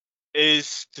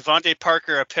 is Devontae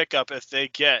Parker a pickup if they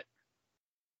get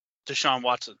Deshaun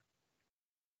Watson?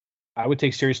 I would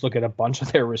take a serious look at a bunch of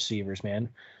their receivers, man.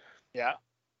 Yeah.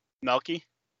 Melky?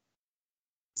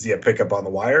 Is he a pickup on the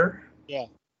wire? Yeah.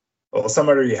 Well,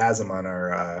 somebody has him on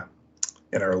our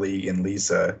in our league in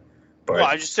Lisa. But Well,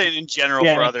 I'm just saying in general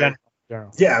for other.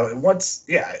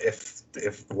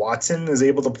 If Watson is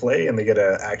able to play and they get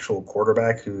an actual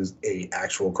quarterback who's a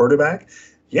actual quarterback,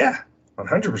 yeah,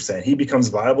 100%. He becomes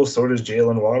viable. So does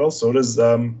Jalen Waddle. So does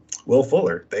Will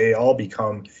Fuller. They all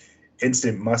become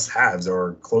instant must-haves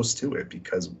or close to it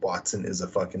because Watson is a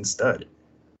fucking stud.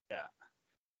 Yeah.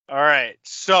 All right.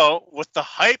 So with the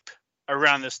hype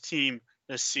around this team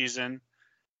this season,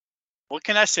 what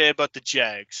can I say about the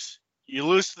Jags? You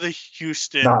lose to the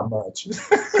Houston. Not much.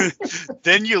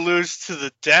 Then you lose to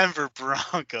the Denver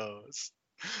Broncos.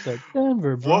 The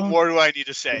Denver Broncos. What more do I need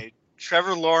to say?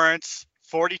 Trevor Lawrence,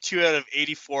 42 out of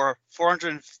 84,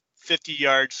 450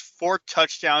 yards, 4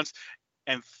 touchdowns,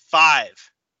 and 5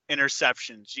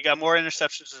 interceptions. You got more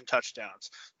interceptions than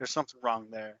touchdowns. There's something wrong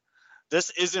there.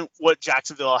 This isn't what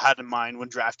Jacksonville had in mind when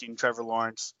drafting Trevor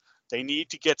Lawrence. They need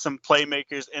to get some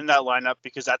playmakers in that lineup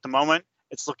because at the moment,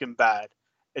 it's looking bad.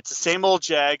 It's the same old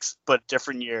Jags, but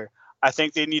different year. I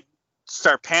think they need to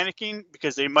start panicking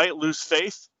because they might lose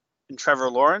faith in Trevor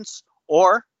Lawrence,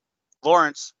 or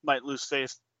Lawrence might lose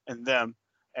faith in them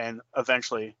and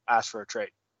eventually ask for a trade.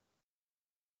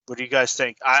 What do you guys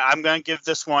think? I'm going to give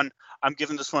this one, I'm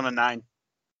giving this one a 9.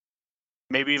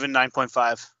 Maybe even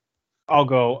 9.5. I'll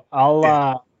go.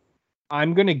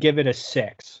 I'm going to give it a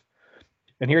 6.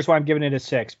 And here's why I'm giving it a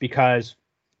 6, because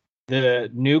the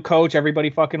new coach everybody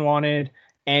fucking wanted,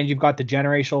 and you've got the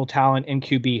generational talent in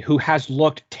QB who has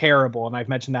looked terrible, and I've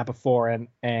mentioned that before,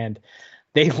 and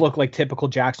they look like typical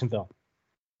Jacksonville.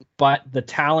 But the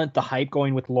talent, the hype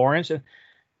going with Lawrence,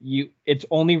 it's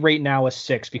only right now a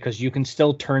 6 because you can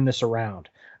still turn this around.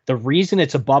 The reason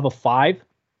it's above a 5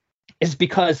 is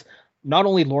because not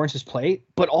only Lawrence's play,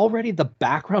 but already the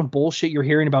background bullshit you're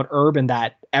hearing about Urban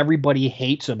that everybody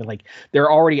hates him. And like,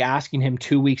 they're already asking him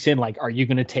 2 weeks in, like, are you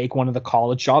going to take one of the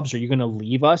college jobs? Are you going to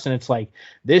leave us? And it's like,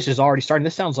 this is already starting.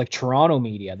 This sounds like Toronto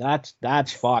media.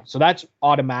 That's fucked. So that's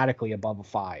automatically above a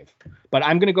 5. But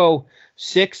I'm going to go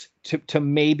 6 to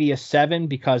maybe a 7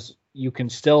 because you can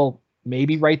still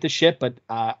maybe right the ship, but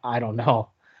I don't know.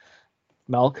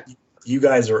 Melk? You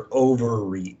guys are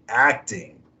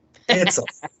overreacting. It's a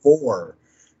 4.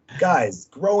 Guys,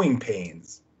 growing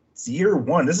pains. It's year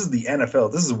 1. This is the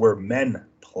NFL. This is where men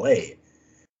play.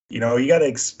 You know, you got to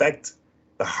expect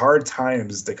the hard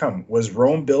times to come. Was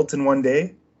Rome built in one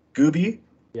day? Gooby?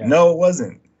 Yeah. No, it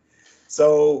wasn't.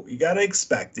 So you got to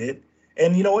expect it.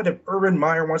 And you know what? If Urban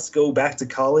Meyer wants to go back to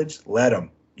college, let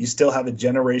him. You still have a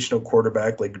generational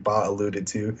quarterback like Ba alluded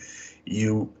to.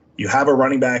 You have a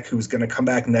running back who's going to come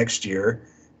back next year,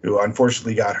 who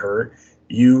unfortunately got hurt.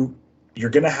 You're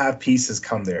going to have pieces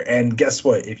come there. And guess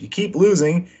what? If you keep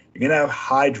losing, you're going to have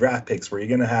high draft picks where you're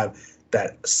going to have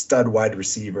that stud wide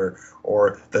receiver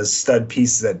or the stud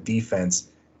pieces at defense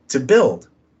to build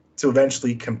to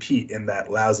eventually compete in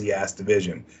that lousy-ass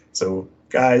division. So,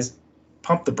 guys,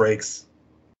 pump the brakes.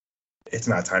 It's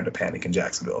not time to panic in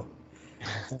Jacksonville.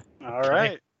 All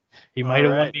right. He might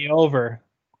have won me over.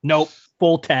 Nope.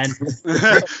 Full 10.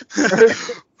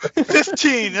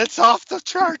 15. That's off the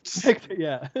charts.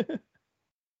 Yeah.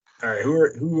 All right,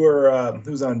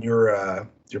 who's on your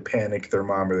panic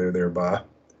thermometer there, Ba?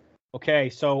 Okay,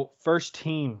 so first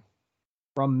team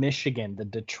from Michigan, the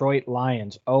Detroit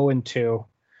Lions, 0-2.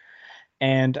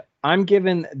 And I'm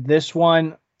giving this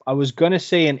one, I was going to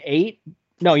say an 8.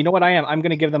 No, you know what I am? I'm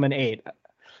going to give them an 8.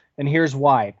 And here's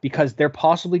why. Because they're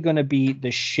possibly going to be the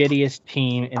shittiest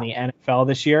team in the NFL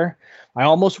this year. I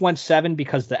almost went 7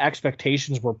 because the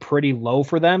expectations were pretty low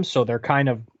for them. So they're kind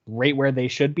of right where they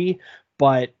should be.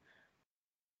 But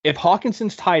if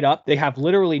Hawkinson's tied up, they have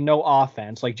literally no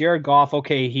offense. Like Jared Goff,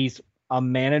 okay, he's a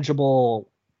manageable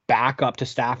backup to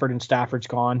Stafford, and Stafford's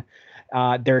gone.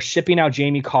 They're shipping out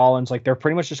Jamie Collins. Like they're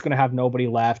pretty much just going to have nobody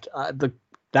left.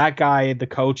 That guy, the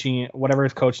coaching, whatever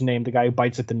his coach's name, the guy who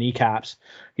bites at the kneecaps,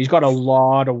 he's got a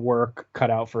lot of work cut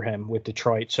out for him with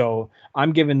Detroit. So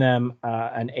I'm giving them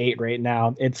an 8 right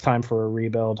now. It's time for a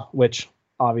rebuild, which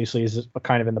obviously is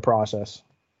kind of in the process.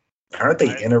 Aren't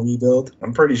they in a rebuild?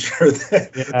 I'm pretty sure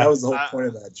that was the whole point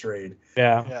of that trade.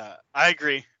 Yeah. Yeah, I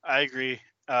agree.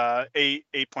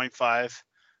 8.5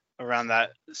 around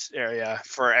that area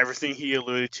for everything he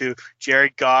alluded to.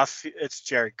 Jared Goff, it's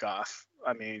Jared Goff.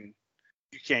 I mean,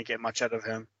 you can't get much out of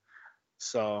him.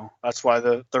 So that's why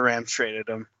the Rams traded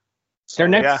him. So,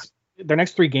 their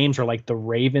next 3 games are like the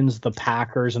Ravens, the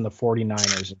Packers, and the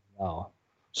 49ers as well.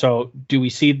 So do we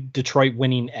see Detroit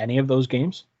winning any of those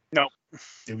games? No.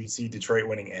 Do we see Detroit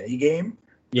winning any game?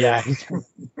 Yeah.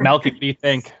 Melky, what do you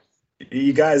think?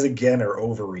 You guys, again, are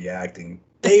overreacting.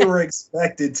 They were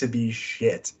expected to be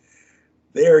shit.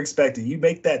 They are expected. You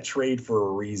make that trade for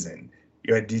a reason.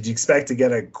 Did you expect to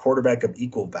get a quarterback of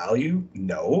equal value?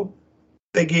 No.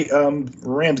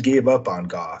 Rams gave up on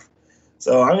Goff.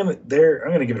 So I'm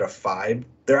gonna give it a 5.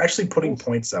 They're actually putting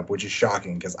points up, which is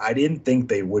shocking because I didn't think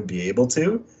they would be able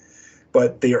to.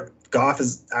 But Goff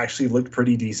has actually looked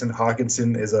pretty decent.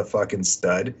 Hawkinson is a fucking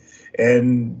stud.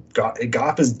 And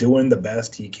Goff is doing the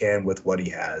best he can with what he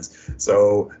has.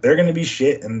 So they're going to be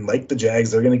shit. And like the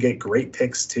Jags, they're going to get great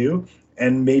picks too.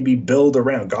 And maybe build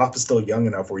around. Goff is still young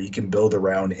enough where you can build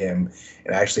around him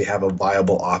and actually have a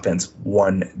viable offense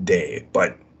one day.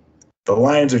 But the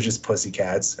Lions are just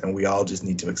pussycats, and we all just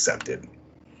need to accept it.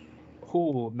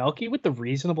 Ooh, Melky with the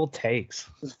reasonable takes.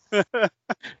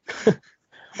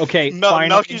 Okay,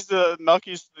 Melky's the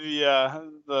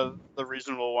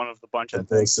reasonable one of the bunch.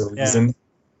 That's the reason.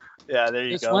 Yeah, there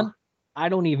you this go. One, I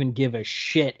don't even give a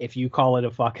shit if you call it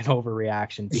a fucking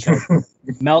overreaction because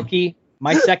Melky,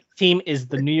 my second team is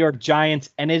the New York Giants,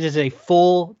 and it is a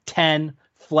full 10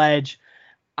 fledge.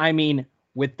 I mean,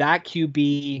 with that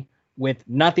QB, with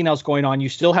nothing else going on, you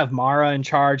still have Mara in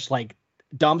charge, like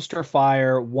dumpster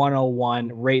fire 101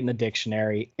 right in the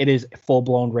dictionary. It is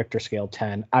full-blown Richter scale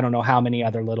 10. I don't know how many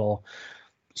other little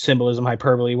symbolism,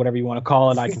 hyperbole, whatever you want to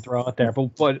call it, I can throw out there.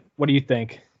 But what do you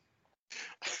think?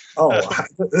 Oh,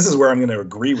 this is where I'm going to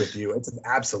agree with you. It's an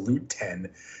absolute 10.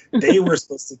 They were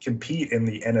supposed to compete in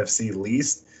the NFC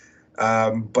least,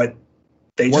 but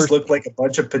they just look like a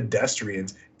bunch of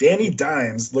pedestrians. Danny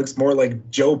Dimes looks more like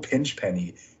Joe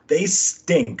Pinchpenny. They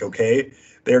stink, okay?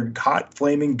 They're hot,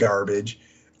 flaming garbage.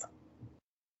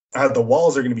 The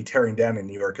walls are going to be tearing down in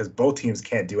New York because both teams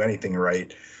can't do anything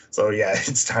right. So, yeah,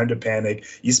 it's time to panic.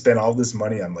 You spend all this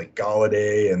money on, like,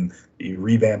 Galladay, and you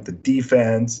revamp the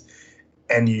defense,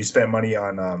 and you spent money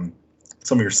on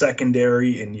some of your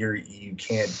secondary, and you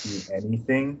can't do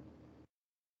anything.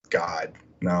 God,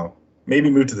 no. Maybe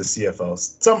move to the CFL.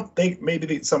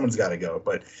 Someone's got to go.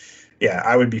 But, yeah,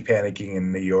 I would be panicking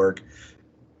in New York.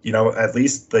 You know, at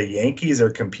least the Yankees are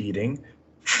competing.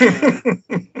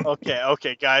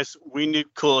 Okay, guys, we need to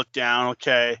cool it down.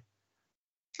 Okay,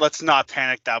 let's not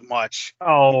panic that much.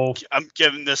 Oh, I'm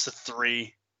giving this a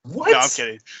 3. What? No,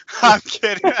 I'm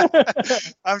kidding.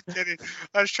 I'm kidding.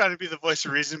 I was trying to be the voice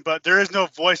of reason, but there is no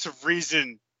voice of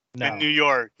reason in New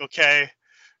York. Okay,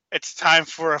 it's time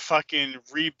for a fucking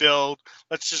rebuild.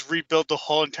 Let's just rebuild the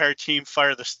whole entire team.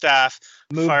 Fire the staff.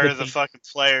 Fire the fucking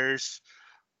players.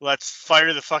 Let's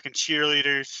fire the fucking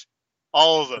cheerleaders,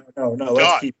 all of them. No,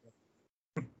 let's keep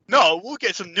them. No, we'll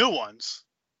get some new ones.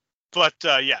 But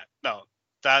that's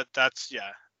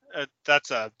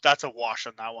a wash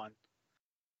on that one.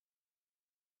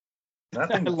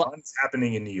 Nothing fun's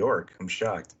happening in New York. I'm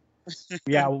shocked.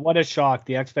 Yeah, what a shock.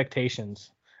 The expectations.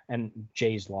 And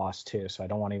Jay's lost too, so I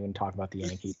don't want to even talk about the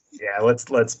Yankees. Yeah, let's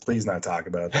please not talk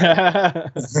about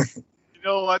that. You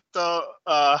know what though?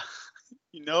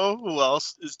 You know who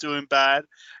else is doing bad?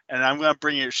 And I'm going to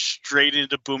bring it straight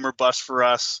into Boomer Bust for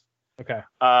us. Okay.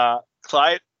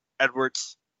 Clyde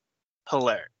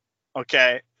Edwards-Helaire.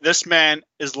 Okay. This man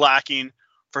is lacking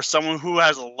for someone who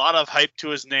has a lot of hype to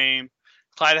his name.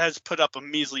 Clyde has put up a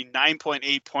measly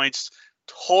 9.8 points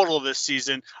total this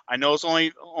season. I know it's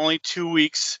only 2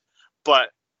 weeks, but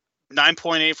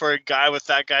 9.8 for a guy with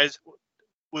that guy's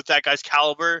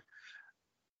caliber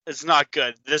is not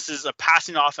good. This is a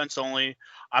passing offense only.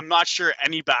 I'm not sure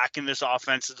any back in this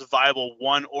offense is a viable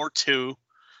 1 or 2.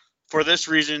 For this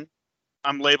reason,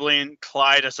 I'm labeling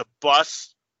Clyde as a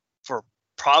bust for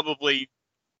probably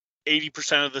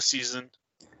 80% of the season.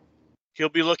 He'll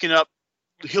be looking to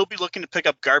pick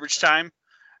up garbage time,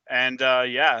 and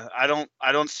I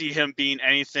don't see him being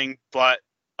anything but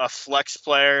a flex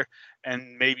player,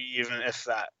 and maybe even if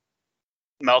that.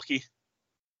 Melky?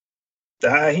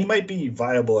 He might be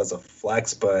viable as a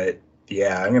flex, but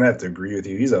yeah, I'm gonna have to agree with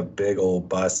you. He's a big old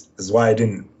bust. This is why I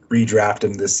didn't redraft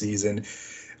him this season.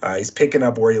 He's picking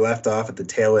up where he left off at the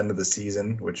tail end of the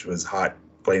season, which was hot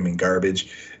flaming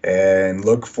garbage, and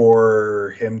look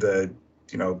for him to,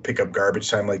 pick up garbage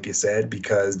time, like you said,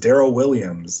 because Darrell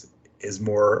Williams is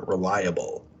more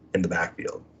reliable in the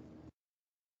backfield.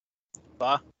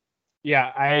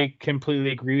 Yeah, I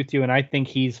completely agree with you, and I think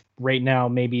he's right now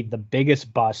maybe the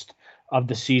biggest bust of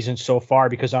the season so far,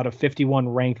 because out of 51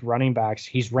 ranked running backs,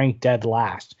 he's ranked dead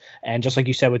last. And just like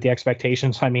you said with the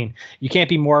expectations, I mean, you can't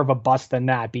be more of a bust than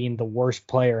that, being the worst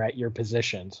player at your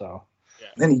position. So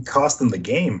then he cost them the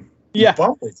game. Yeah.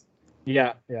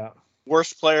 Yeah.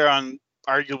 Worst player on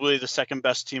arguably the second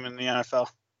best team in the NFL.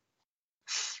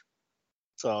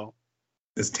 So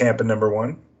is Tampa number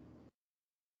 1?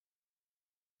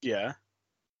 Yeah.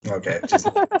 Okay. I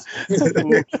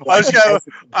was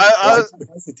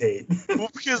hesitate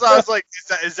because I was like,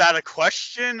 is that a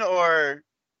question, or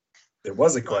it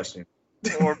was a question,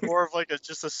 or more of like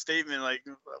just a statement? Like,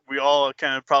 we all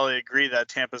kind of probably agree that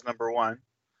Tampa's number 1.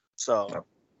 So,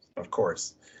 of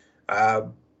course.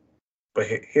 But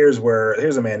here's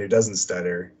a man who doesn't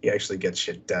stutter. He actually gets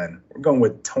shit done. We're going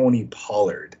with Tony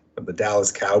Pollard of the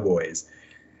Dallas Cowboys.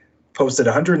 Posted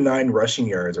 109 rushing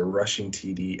yards or rushing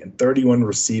TD and 31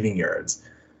 receiving yards.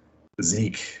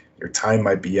 Zeke, your time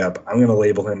might be up. I'm going to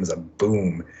label him as a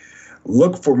boom.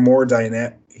 Look for more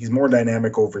dynamic. He's more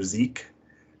dynamic over Zeke.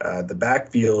 The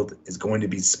backfield is going to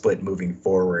be split moving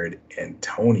forward, and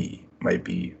Tony might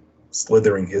be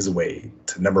slithering his way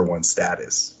to number 1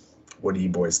 status. What do you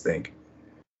boys think?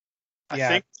 I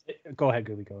think. Go ahead,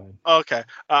 Gooby. Go ahead. Okay.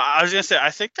 I was going to say,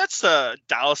 I think that's a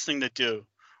Dallas thing to do.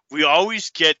 We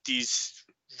always get these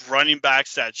running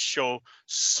backs that show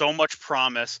so much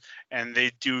promise, and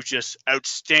they do just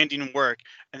outstanding work,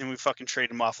 and then we fucking trade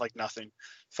them off like nothing.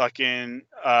 Fucking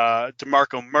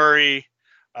DeMarco Murray.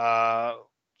 I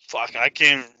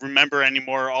can't remember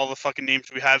anymore all the fucking names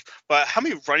we have. But how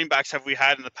many running backs have we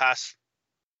had in the past,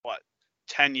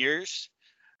 10 years?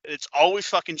 It's always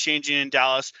fucking changing in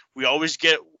Dallas. We always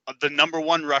get the number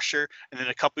 1 rusher, and then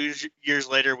a couple years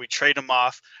later we trade him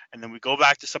off, and then we go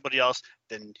back to somebody else.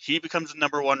 Then he becomes the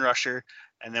number 1 rusher,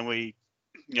 and then we,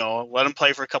 let him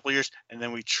play for a couple years, and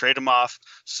then we trade him off.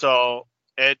 So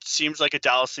it seems like a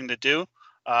Dallas thing to do.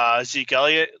 Zeke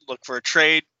Elliott, look for a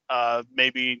trade,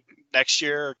 maybe next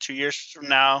year or 2 years from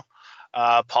now.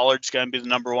 Pollard's going to be the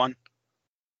number 1.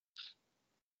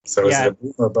 So is it a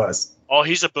boom or bust? Oh,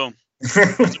 he's a boom. He's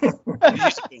a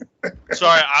boom.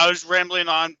 Sorry, I was rambling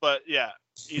on, but yeah,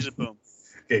 he's a boom.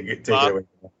 Okay, take it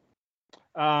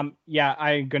away. Yeah,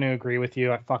 I'm going to agree with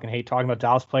you. I fucking hate talking about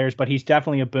Dallas players, but he's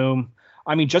definitely a boom.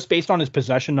 I mean, just based on his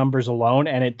possession numbers alone,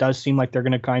 and it does seem like they're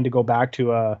going to kind of go back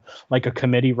to a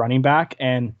committee running back.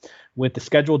 And with the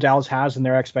schedule Dallas has and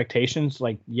their expectations,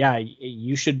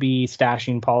 you should be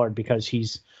stashing Pollard, because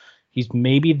he's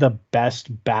maybe the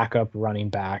best backup running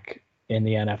back in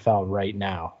the NFL right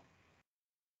now.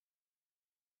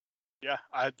 Yeah,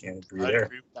 I can't agree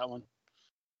agree with that one.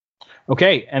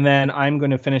 Okay, and then I'm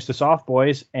going to finish this off,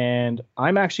 boys, and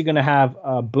I'm actually going to have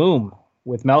a boom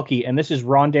with Melky, and this is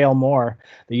Rondale Moore,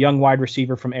 the young wide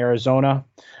receiver from Arizona.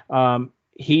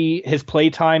 His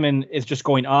play time is just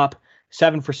going up.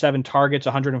 7 for 7 targets,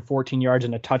 114 yards,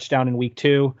 and a touchdown in week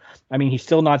 2. I mean, he's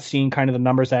still not seeing kind of the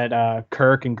numbers that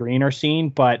Kirk and Green are seeing,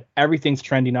 but everything's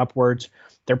trending upwards.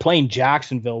 They're playing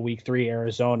Jacksonville week 3,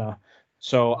 Arizona.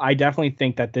 So I definitely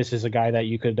think that this is a guy that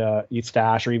you could you'd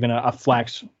stash, or even a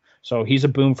flex. So he's a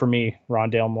boom for me,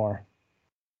 Rondale Moore.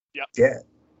 Yeah,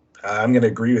 I'm going to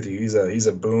agree with you. He's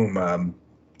a boom.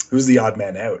 Who's the odd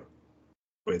man out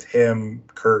with him,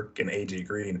 Kirk, and AJ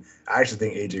Green? I actually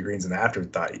think AJ Green's an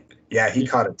afterthought. Yeah, he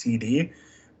caught a TD,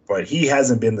 but he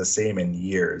hasn't been the same in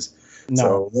years.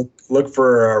 No. So look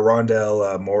for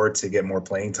Rondale Moore to get more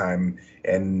playing time,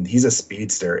 and he's a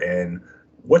speedster. And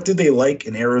what do they like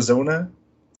in Arizona?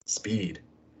 Speed.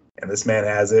 and this man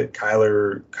has it.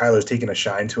 Kyler's taking a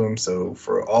shine to him, so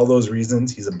for all those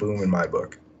reasons, he's a boom in my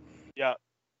book. Yeah,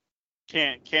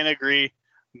 can't agree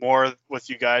more with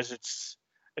you guys. It's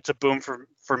a boom for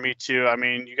me too. I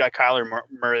mean, you got Kyler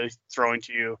Murray throwing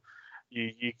to you.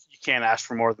 You can't ask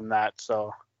for more than that.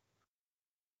 So,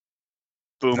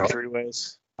 boom, No. 3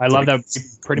 ways. I love that we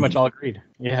pretty much all agreed.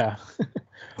 Yeah.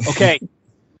 Okay.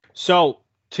 So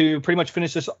to pretty much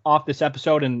finish this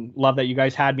episode, and love that you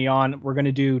guys had me on, we're going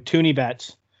to do Toonie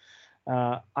bets.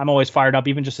 I'm always fired up,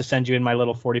 even just to send you in my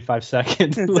little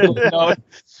 45-second little note.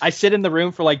 I sit in the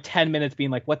room for like 10 minutes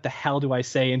being like, what the hell do I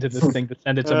say into this thing to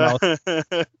send it to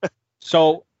Mel?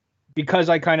 So because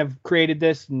I kind of created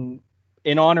this in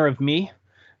honor of me,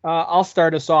 I'll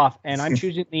start us off. And I'm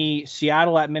choosing the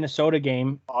Seattle at Minnesota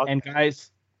game. Okay. And guys,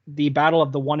 the battle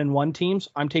of the 1-1 teams,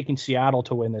 I'm taking Seattle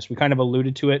to win this. We kind of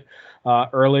alluded to it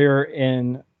earlier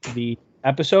in the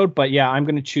episode, but yeah, I'm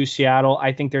going to choose Seattle.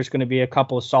 I think there's going to be a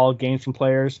couple of solid games from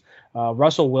players.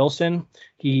 Russell Wilson,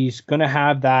 he's going to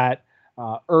have that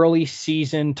early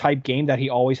season type game that he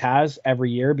always has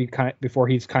every year before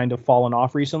he's kind of fallen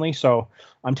off recently. So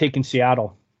I'm taking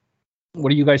Seattle. What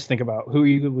do you guys think about?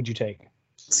 Who would you take?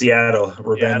 Seattle,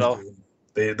 revenge. Seattle.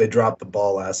 They dropped the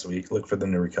ball last week. Look for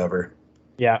them to recover.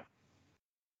 Yeah.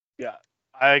 Yeah,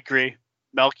 I agree.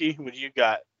 Melky, what do you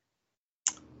got?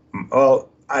 Well,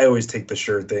 I always take the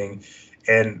sure thing.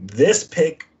 And this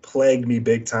pick plagued me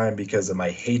big time because of my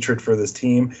hatred for this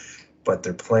team, but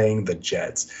they're playing the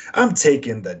Jets. I'm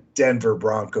taking the Denver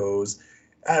Broncos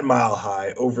at Mile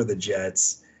High over the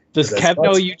Jets. Does Kev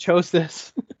know you chose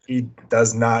this? He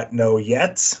does not know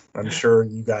yet. I'm sure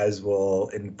you guys will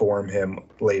inform him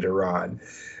later on.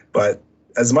 But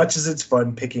as much as it's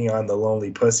fun picking on the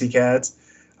lonely pussycats,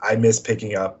 I miss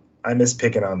picking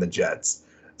on the Jets.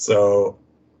 So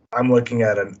I'm looking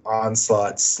at an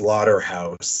onslaught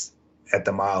slaughterhouse at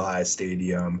the Mile High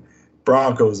Stadium.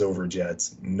 Broncos over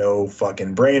Jets. No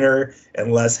fucking brainer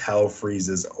unless hell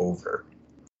freezes over.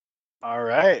 All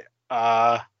right.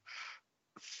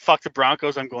 Fuck the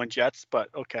Broncos. I'm going Jets, but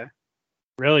okay.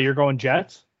 Really? You're going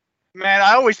Jets? Man,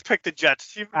 I always pick the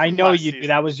Jets. Even I from know last you do. season.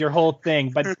 That was your whole thing,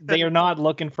 but they are not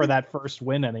looking for that first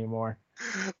win anymore.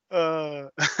 Bah,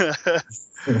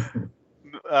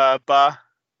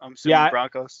 I'm assuming Yeah.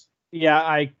 Broncos. Yeah,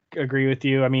 I agree with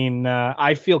you. I mean,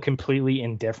 I feel completely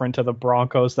indifferent to the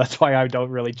Broncos. That's why I don't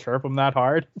really chirp them that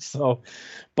hard. So,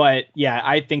 but yeah,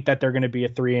 I think that they're going to be a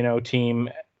 3-0 team.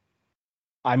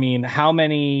 I mean, how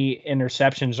many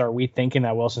interceptions are we thinking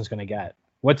that Wilson's going to get?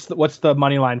 What's the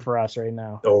money line for us right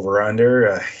now? Over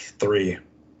under 3.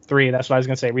 3. That's what I was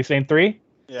going to say. We saying 3?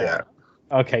 Yeah.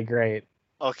 Okay, great.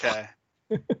 Okay.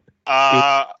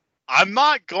 I'm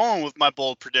not going with my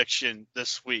bold prediction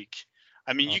this week.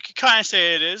 I mean, you could kind of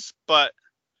say it is, but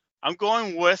I'm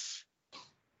going with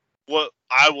what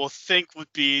I will think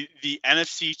would be the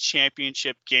NFC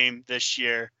Championship game this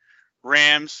year,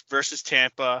 Rams versus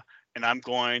Tampa, and I'm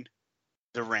going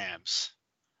the Rams.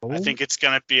 I think it's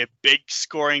going to be a big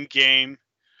scoring game.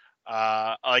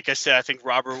 Like I said, I think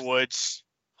Robert Woods,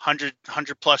 100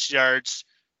 plus yards,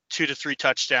 2 to 3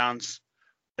 touchdowns.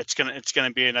 It's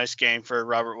gonna be a nice game for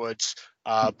Robert Woods.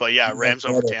 But yeah, Rams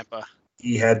over Tampa.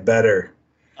 He had better.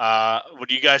 What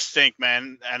do you guys think,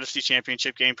 man? NFC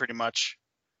Championship game, pretty much.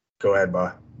 Go ahead,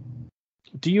 Ba.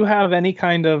 Do you have any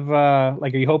kind of are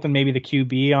you hoping maybe the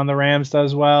QB on the Rams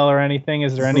does well or anything?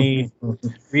 Is there any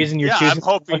reason you're choosing? I'm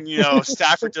hoping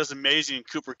Stafford does amazing and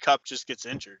Cooper Kupp just gets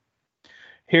injured.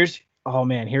 Here's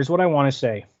what I want to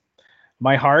say.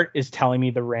 My heart is telling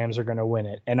me the Rams are going to win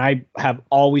it, and I have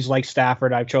always liked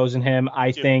Stafford. I've chosen him.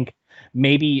 I think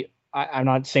maybe I'm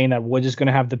not saying that Woods is going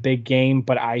to have the big game,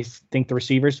 but I think the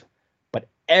receivers. But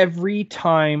every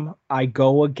time I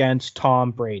go against Tom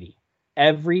Brady,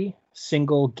 every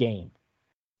single game,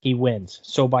 he wins.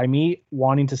 So by me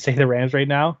wanting to say the Rams right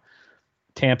now,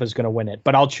 Tampa's going to win it.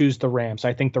 But I'll choose the Rams.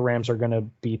 I think the Rams are going to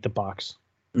beat the Bucs.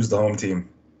 Who's the home team?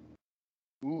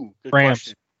 Ooh, good Rams.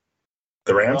 question.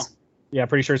 The Rams? Yeah,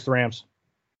 pretty sure it's the Rams.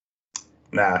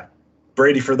 Nah.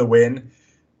 Brady for the win.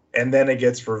 And then it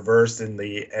gets reversed in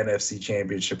the NFC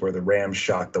Championship where the Rams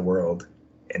shocked the world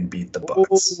and beat the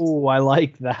Bucs. Oh, I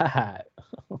like that.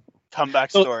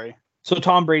 Comeback So- story. So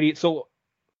Tom Brady,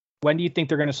 when do you think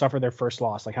they're going to suffer their first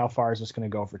loss? Like, how far is this going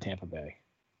to go for Tampa Bay?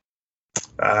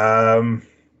 I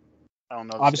don't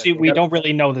know. the Obviously, schedule. we don't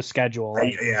really know the schedule.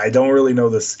 I don't really know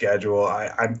the schedule.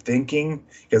 I'm thinking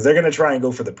because they're going to try and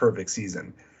go for the perfect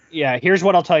season. Yeah, here's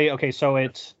what I'll tell you. Okay, so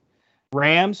it's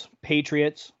Rams,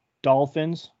 Patriots,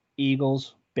 Dolphins,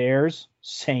 Eagles, Bears,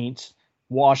 Saints,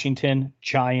 Washington,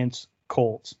 Giants,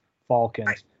 Colts,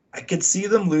 Falcons. I could see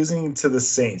them losing to the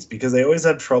Saints because they always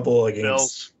have trouble against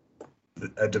Bills.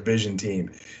 a division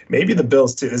team. Maybe the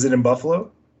Bills too. Is it in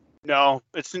Buffalo? No,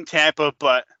 it's in Tampa,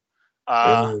 but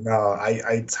No,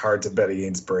 it's hard to bet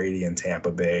against Brady and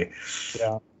Tampa Bay.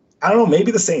 Yeah. I don't know.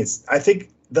 Maybe the Saints. I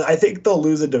think they'll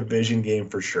lose a division game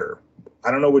for sure.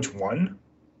 I don't know which one,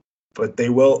 but they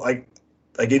will. Like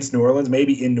against New Orleans,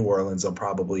 maybe in New Orleans they'll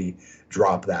probably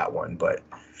drop that one. But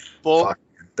fuck,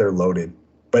 they're loaded.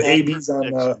 But AB is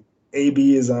on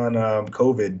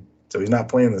COVID, so he's not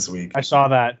playing this week. I saw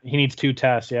that. He needs 2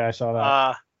 tests. Yeah, I saw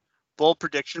that. Bold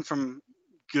prediction from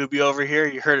Gooby over here.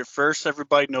 You heard it first,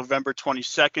 everybody. November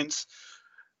 22nd.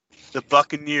 The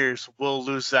Buccaneers will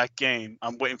lose that game.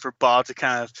 I'm waiting for Bob to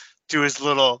kind of do his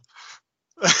little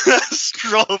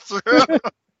scroll through.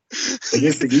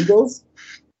 Against the Eagles?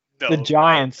 No. The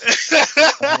Giants.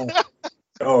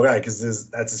 Oh, yeah, because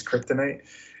that's his kryptonite?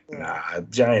 Nah,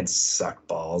 Giants suck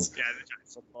balls. Yeah, the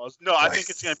Giants suck balls. No, I think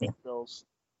it's going to be Bills.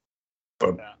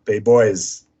 But, hey,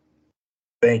 boys,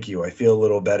 thank you. I feel a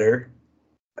little better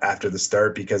after the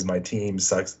start because my team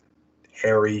sucks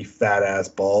hairy, fat-ass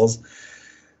balls.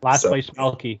 Last place,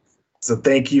 Melky. So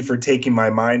thank you for taking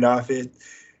my mind off it.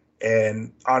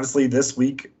 And honestly, this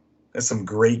week, there's some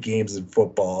great games in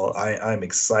football. I'm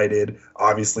excited.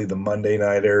 Obviously, the Monday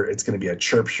Nighter, it's going to be a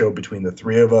chirp show between the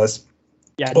 3 of us.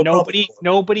 Yeah, nobody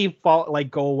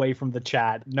go away from the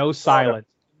chat. No silence.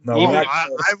 No, I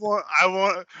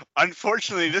won't.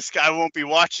 Unfortunately, this guy won't be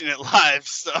watching it live,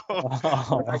 so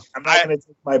I'm not going to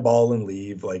take my ball and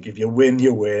leave. Like, if you win,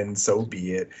 you win. So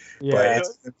be it. Yeah. But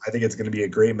I think it's going to be a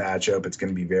great matchup. It's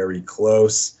going to be very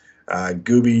close.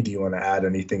 Gooby, do you want to add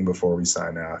anything before we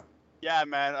sign off? Yeah,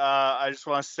 man. I just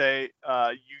want to say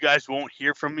you guys won't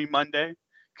hear from me Monday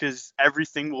because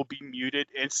everything will be muted.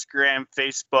 Instagram,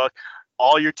 Facebook,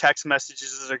 all your text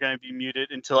messages are going to be muted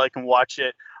until I can watch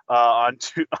it on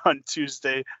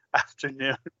Tuesday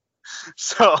afternoon.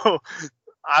 So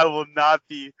I will not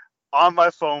be on my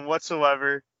phone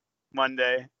whatsoever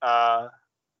Monday.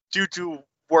 Due to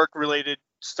work-related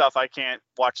stuff, I can't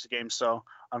watch the game. So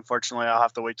unfortunately, I'll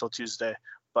have to wait till Tuesday.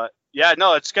 But yeah,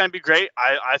 no, it's going to be great.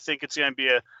 I think it's going to be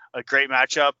a great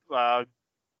matchup.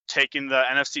 Taking the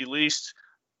NFC least,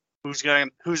 who's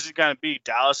it going to be,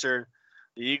 Dallas or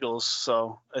the Eagles?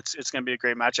 So it's going to be a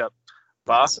great matchup.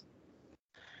 Boss?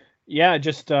 Yeah,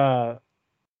 just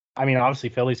obviously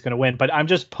Philly's going to win, but I'm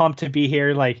just pumped to be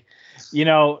here. Like,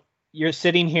 you're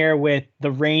sitting here with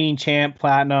the reigning champ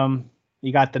Platinum.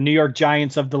 You got the New York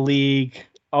Giants of the league,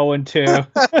 0-2.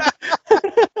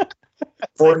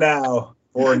 For now.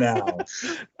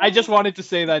 I just wanted to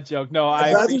say that joke. No,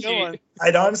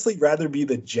 I'd honestly rather be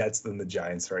the Jets than the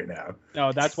Giants right now.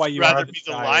 No, that's why you'd rather be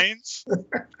the Lions.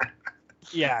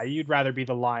 Yeah, you'd rather be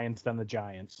the Lions than the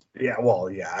Giants. Yeah, well,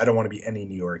 yeah, I don't want to be any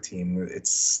New York team. It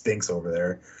stinks over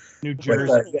there. New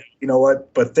Jersey. But, you know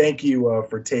what? But thank you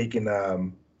for taking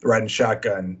riding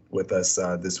shotgun with us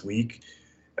this week.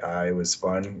 It was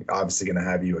fun. Obviously going to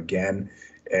have you again.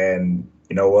 And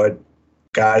you know what?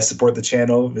 Guys, support the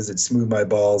channel. Visit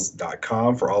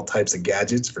smoothmyballs.com for all types of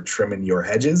gadgets for trimming your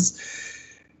hedges.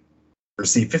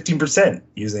 Receive 15%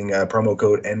 using promo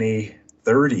code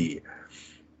NA30.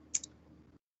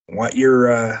 Want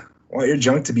your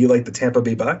junk to be like the Tampa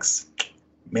Bay Bucks?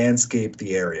 Manscape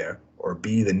the area, or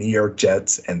be the New York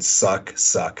Jets and suck.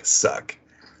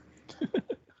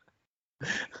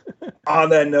 On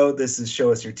that note, this is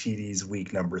Show Us Your TDs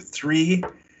week number 3.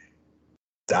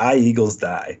 Die, Eagles,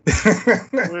 die. I'm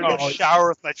going to shower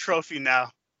with my trophy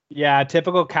now. Yeah,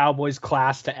 typical Cowboys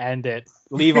class to end it.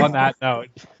 Leave on that note.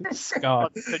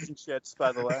 Scott. Pigeon shits,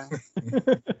 by the way.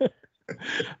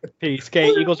 Peace. Okay,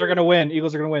 Eagles are going to win.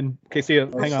 Okay, see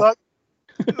you. Hang on.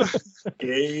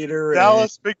 Gatorade.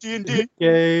 Dallas, big D&D.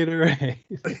 Gatorade.